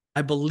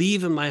 I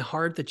believe in my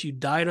heart that you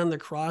died on the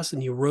cross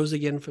and you rose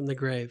again from the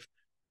grave.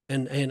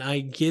 And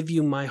I give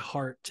you my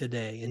heart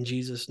today. In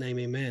Jesus' name,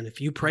 amen.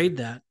 If you prayed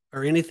that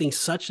or anything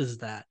such as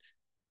that,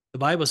 the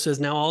Bible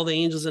says now all the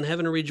angels in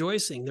heaven are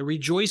rejoicing. They're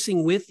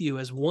rejoicing with you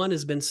as one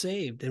has been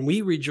saved, and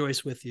we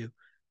rejoice with you.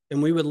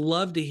 And we would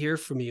love to hear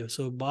from you.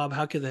 So, Bob,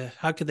 how could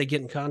they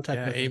get in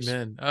contact with us?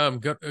 Amen.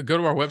 Go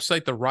to our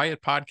website,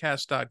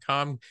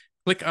 theriotpodcast.com.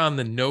 Click on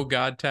the Know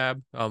God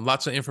tab.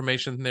 Lots of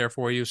information there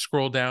for you.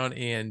 Scroll down,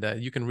 and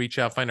you can reach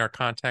out, find our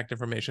contact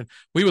information.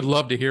 We would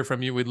love to hear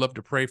from you. We'd love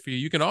to pray for you.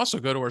 You can also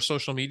go to our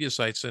social media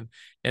sites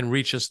and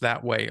reach us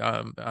that way,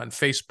 on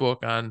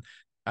Facebook,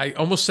 I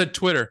almost said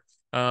Twitter.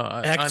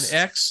 X. On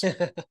X,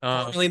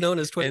 formerly known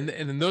as Twitter.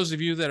 And those of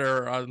you that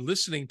are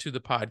listening to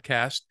the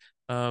podcast,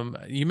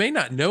 you may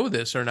not know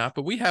this or not,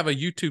 but we have a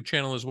YouTube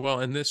channel as well.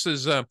 And this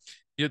is the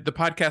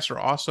podcasts are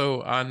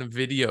also on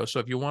video. So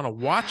if you want to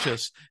watch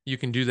us, you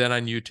can do that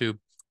on YouTube.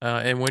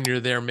 And when you're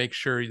there, make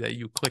sure that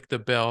you click the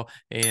bell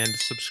and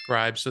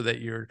subscribe so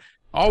that you're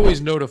always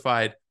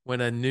notified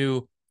when a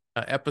new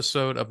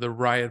episode of the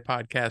Riot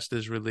podcast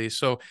is released.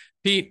 So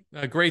Pete,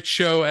 a great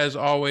show as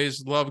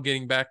always. Love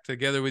getting back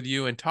together with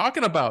you and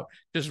talking about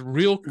just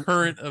real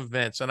current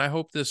events. And I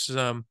hope this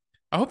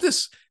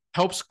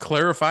helps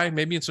clarify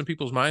maybe in some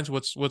people's minds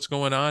what's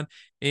going on.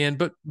 And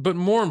but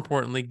more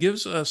importantly,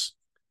 gives us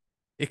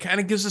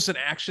an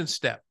action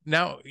step.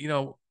 Now,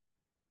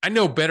 I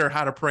know better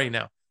how to pray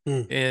now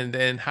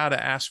and how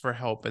to ask for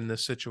help in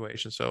this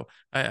situation. So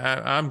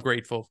I'm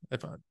grateful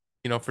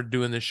for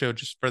doing this show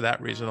just for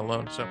that reason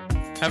alone. So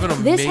have an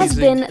amazing This has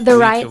been the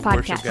Riot Podcast.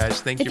 Worship,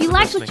 guys. Thank you. If you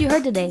liked what you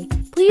heard today,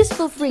 please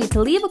feel free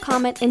to leave a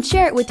comment and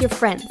share it with your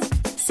friends.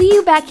 See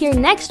you back here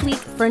next week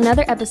for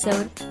another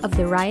episode of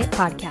the Riot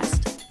Podcast.